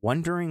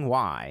 Wondering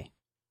Why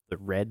the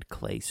Red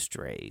Clay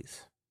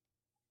Strays.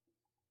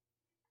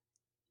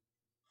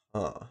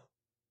 Huh.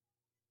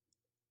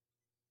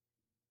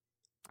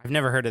 I've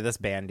never heard of this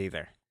band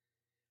either.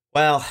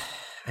 Well,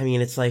 I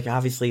mean, it's like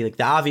obviously like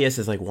the obvious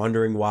is like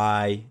wondering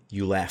why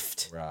you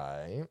left.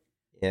 Right.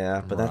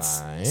 Yeah, but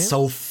that's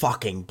so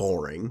fucking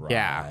boring. Right.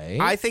 Yeah.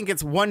 I think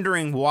it's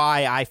wondering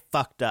why I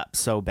fucked up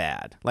so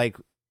bad. Like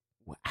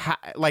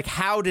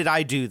how did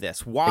I do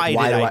this?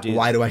 Why do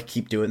I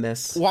keep doing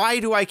this? Why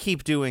do I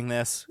keep doing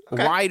this?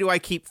 Okay. Why do I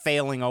keep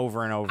failing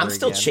over and over again? I'm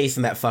still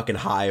chasing that fucking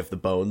high of the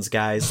bones,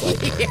 guys.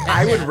 Like, yeah.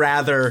 I would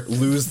rather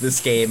lose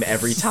this game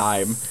every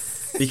time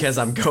because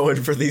I'm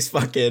going for these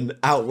fucking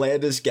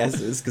outlandish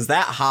guesses, because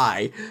that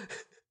high...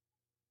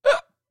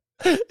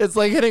 It's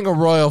like hitting a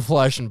royal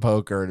flush in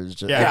poker, and it's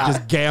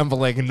just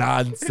gambling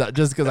nonstop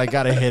just because I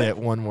gotta hit it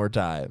one more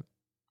time.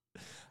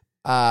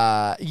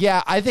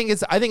 Yeah, I think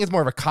it's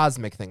more of a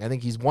cosmic thing. I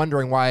think he's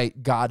wondering why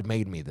God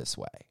made me this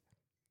way.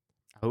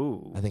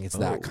 Oh, I think it's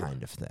that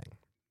kind of thing.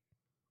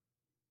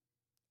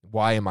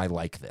 Why am I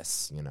like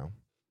this? You know?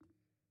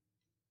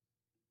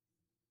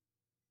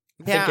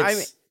 Yeah,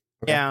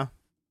 yeah.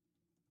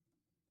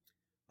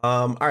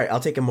 All right, I'll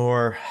take a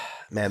more.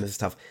 Man, this is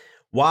tough.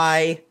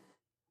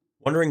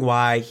 Wondering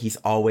why he's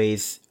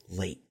always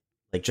late,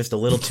 like just a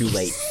little too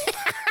late.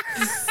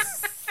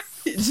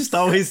 He just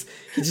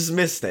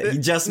missed it. He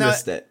just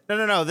missed it.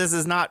 No. This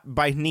is not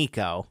by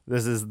Nico.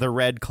 This is the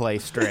Red Clay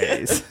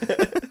Strays.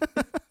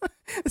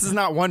 This is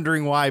not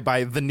Wondering Why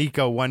by the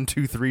Nico 1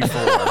 2 3 4.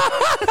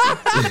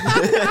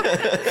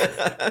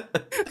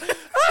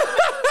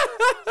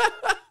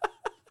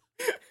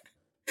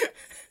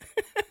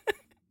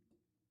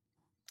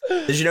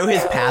 Did you know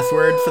his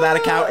password for that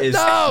account is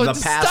the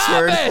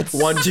password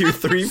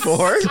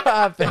 1234?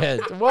 Stop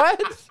it.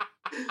 What?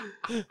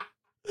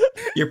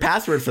 Your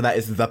password for that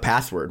is the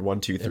password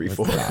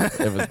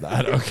 1234. It was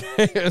not.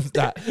 Okay. It was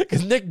not.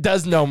 Because Nick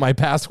does know my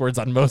passwords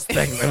on most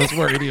things. I was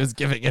worried he was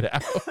giving it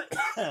out.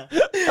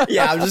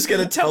 Yeah, I'm just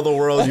going to tell the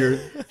world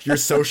your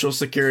social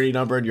security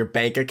number and your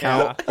bank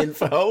account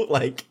info.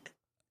 Like,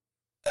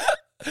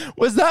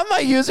 was that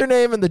my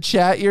username in the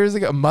chat years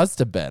ago? Must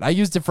have been. I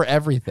used it for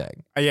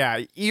everything.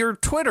 Yeah, your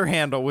Twitter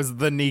handle was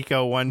the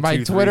Nico 1 2 3 4.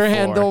 My Twitter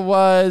handle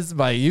was,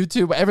 my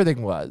YouTube,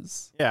 everything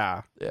was.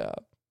 Yeah. Yeah.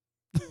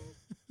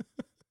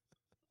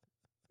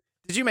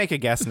 Did you make a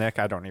guess, Nick?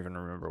 I don't even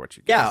remember what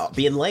you guessed. Yeah,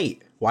 being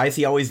late. Why is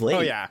he always late?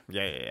 Oh, yeah.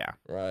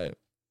 Right.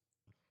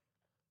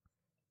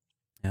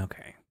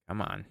 Okay,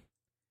 come on.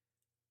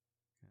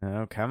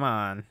 Oh, come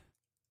on.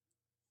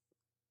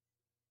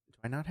 Do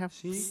I not have...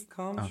 She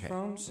comes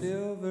from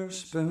Silver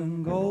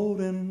Spoon,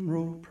 Golden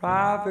Rule,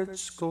 private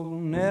school,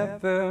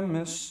 never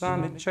miss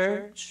Sunday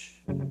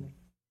church.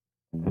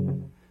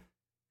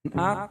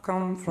 I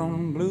come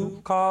from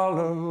blue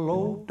collar,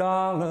 low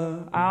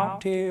dollar,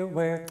 out here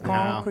where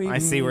concrete. I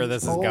see where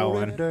this is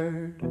going.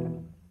 Dirt.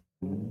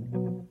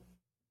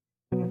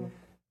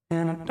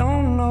 And I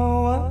don't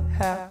know what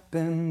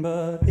happened,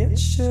 but it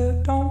sure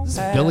don't. Is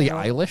it Billie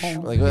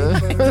Eilish? Like,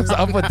 what's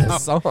up with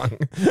this song?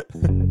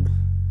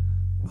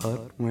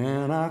 But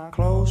when I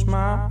close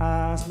my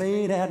eyes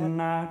late at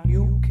night,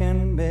 you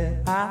can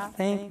bet I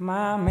thank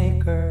my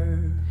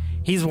maker.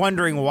 He's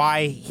wondering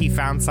why he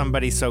found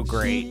somebody so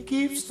great. She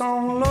keeps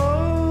on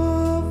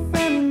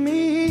loving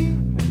me,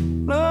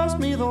 loves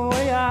me the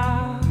way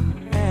I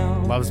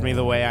am. Loves me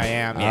the way I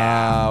am,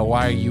 yeah.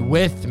 Why are you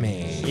with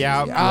me? Yeah,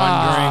 wondering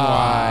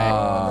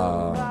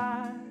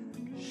why.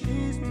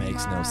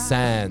 Makes no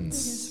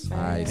sense.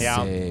 I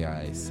see.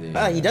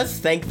 He does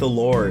thank the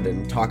Lord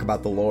and talk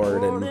about the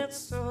Lord, and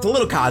it's a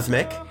little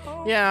cosmic.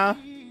 Yeah.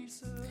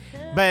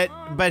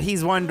 But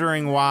he's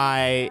wondering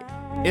why...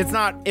 It's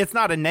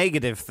not a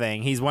negative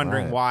thing. He's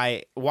wondering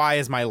why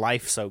is my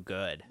life so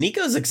good?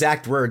 Nico's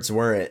exact words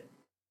weren't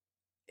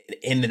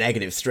in the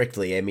negative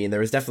strictly. I mean, there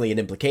was definitely an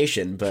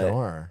implication,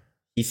 but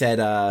he said,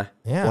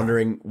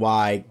 wondering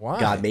why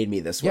God made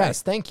me this way.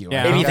 Yes, thank you.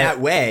 Yeah. Maybe that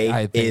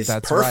way is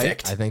that's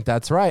perfect. Right. I think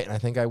that's right. I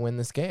think I win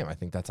this game. I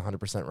think that's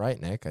 100% right,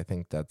 Nick. I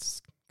think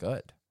that's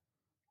good.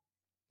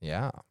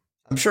 Yeah.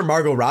 I'm sure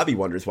Margot Robbie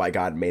wonders why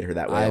God made her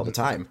that way all the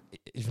time.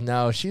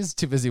 No, she's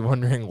too busy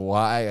wondering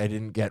why I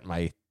didn't get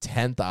my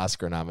 10th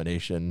Oscar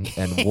nomination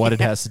and what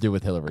it has to do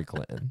with Hillary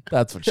Clinton.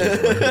 That's what she's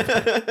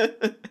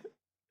wondering.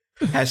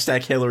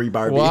 Hashtag Hillary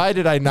Barbie. Why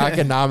did I not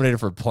get nominated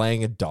for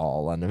playing a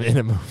doll in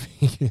a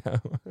movie?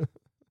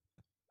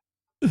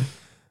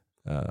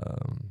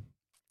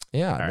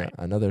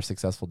 Another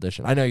successful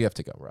edition. I know you have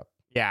to go, Rob.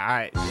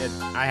 Yeah,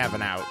 I have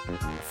an out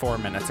 4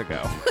 minutes ago.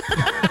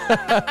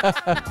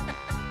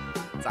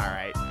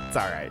 It's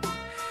all right.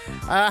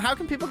 How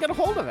can people get a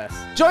hold of us?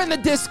 Join the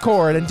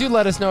Discord and do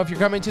let us know if you're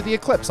coming to the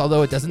eclipse,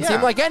 although it doesn't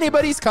seem like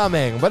anybody's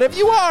coming. But if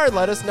you are,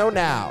 let us know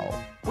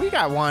now. We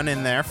got one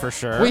in there for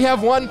sure. We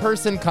have one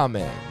person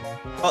coming.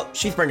 Well,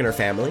 she's bringing her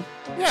family.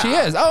 Yeah. She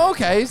is. Oh,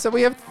 okay. So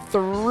we have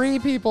 3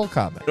 people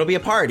coming. It'll be a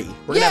party.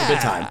 We're going to have a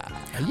good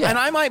time. Yeah. And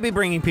I might be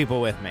bringing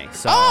people with me.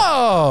 So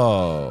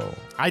Oh.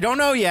 I don't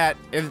know yet.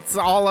 It's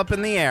all up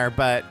in the air,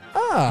 but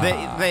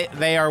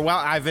they are well.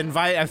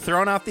 I've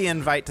thrown out the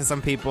invite to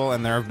some people,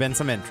 and there have been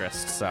some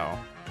interest. So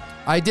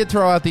I did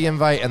throw out the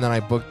invite, and then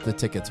I booked the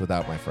tickets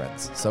without my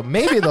friends. So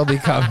maybe they'll be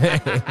coming.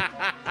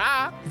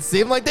 It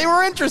seemed like they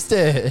were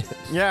interested.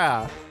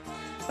 yeah.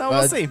 So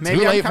we'll see. Maybe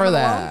too I'm late for coming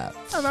that.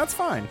 along. Oh, that's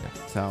fine.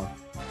 So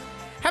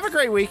have a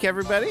great week,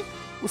 everybody.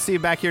 We'll see you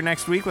back here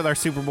next week with our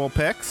Super Bowl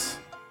picks.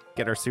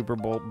 Get our Super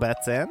Bowl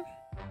bets in.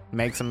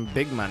 Make some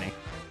big money.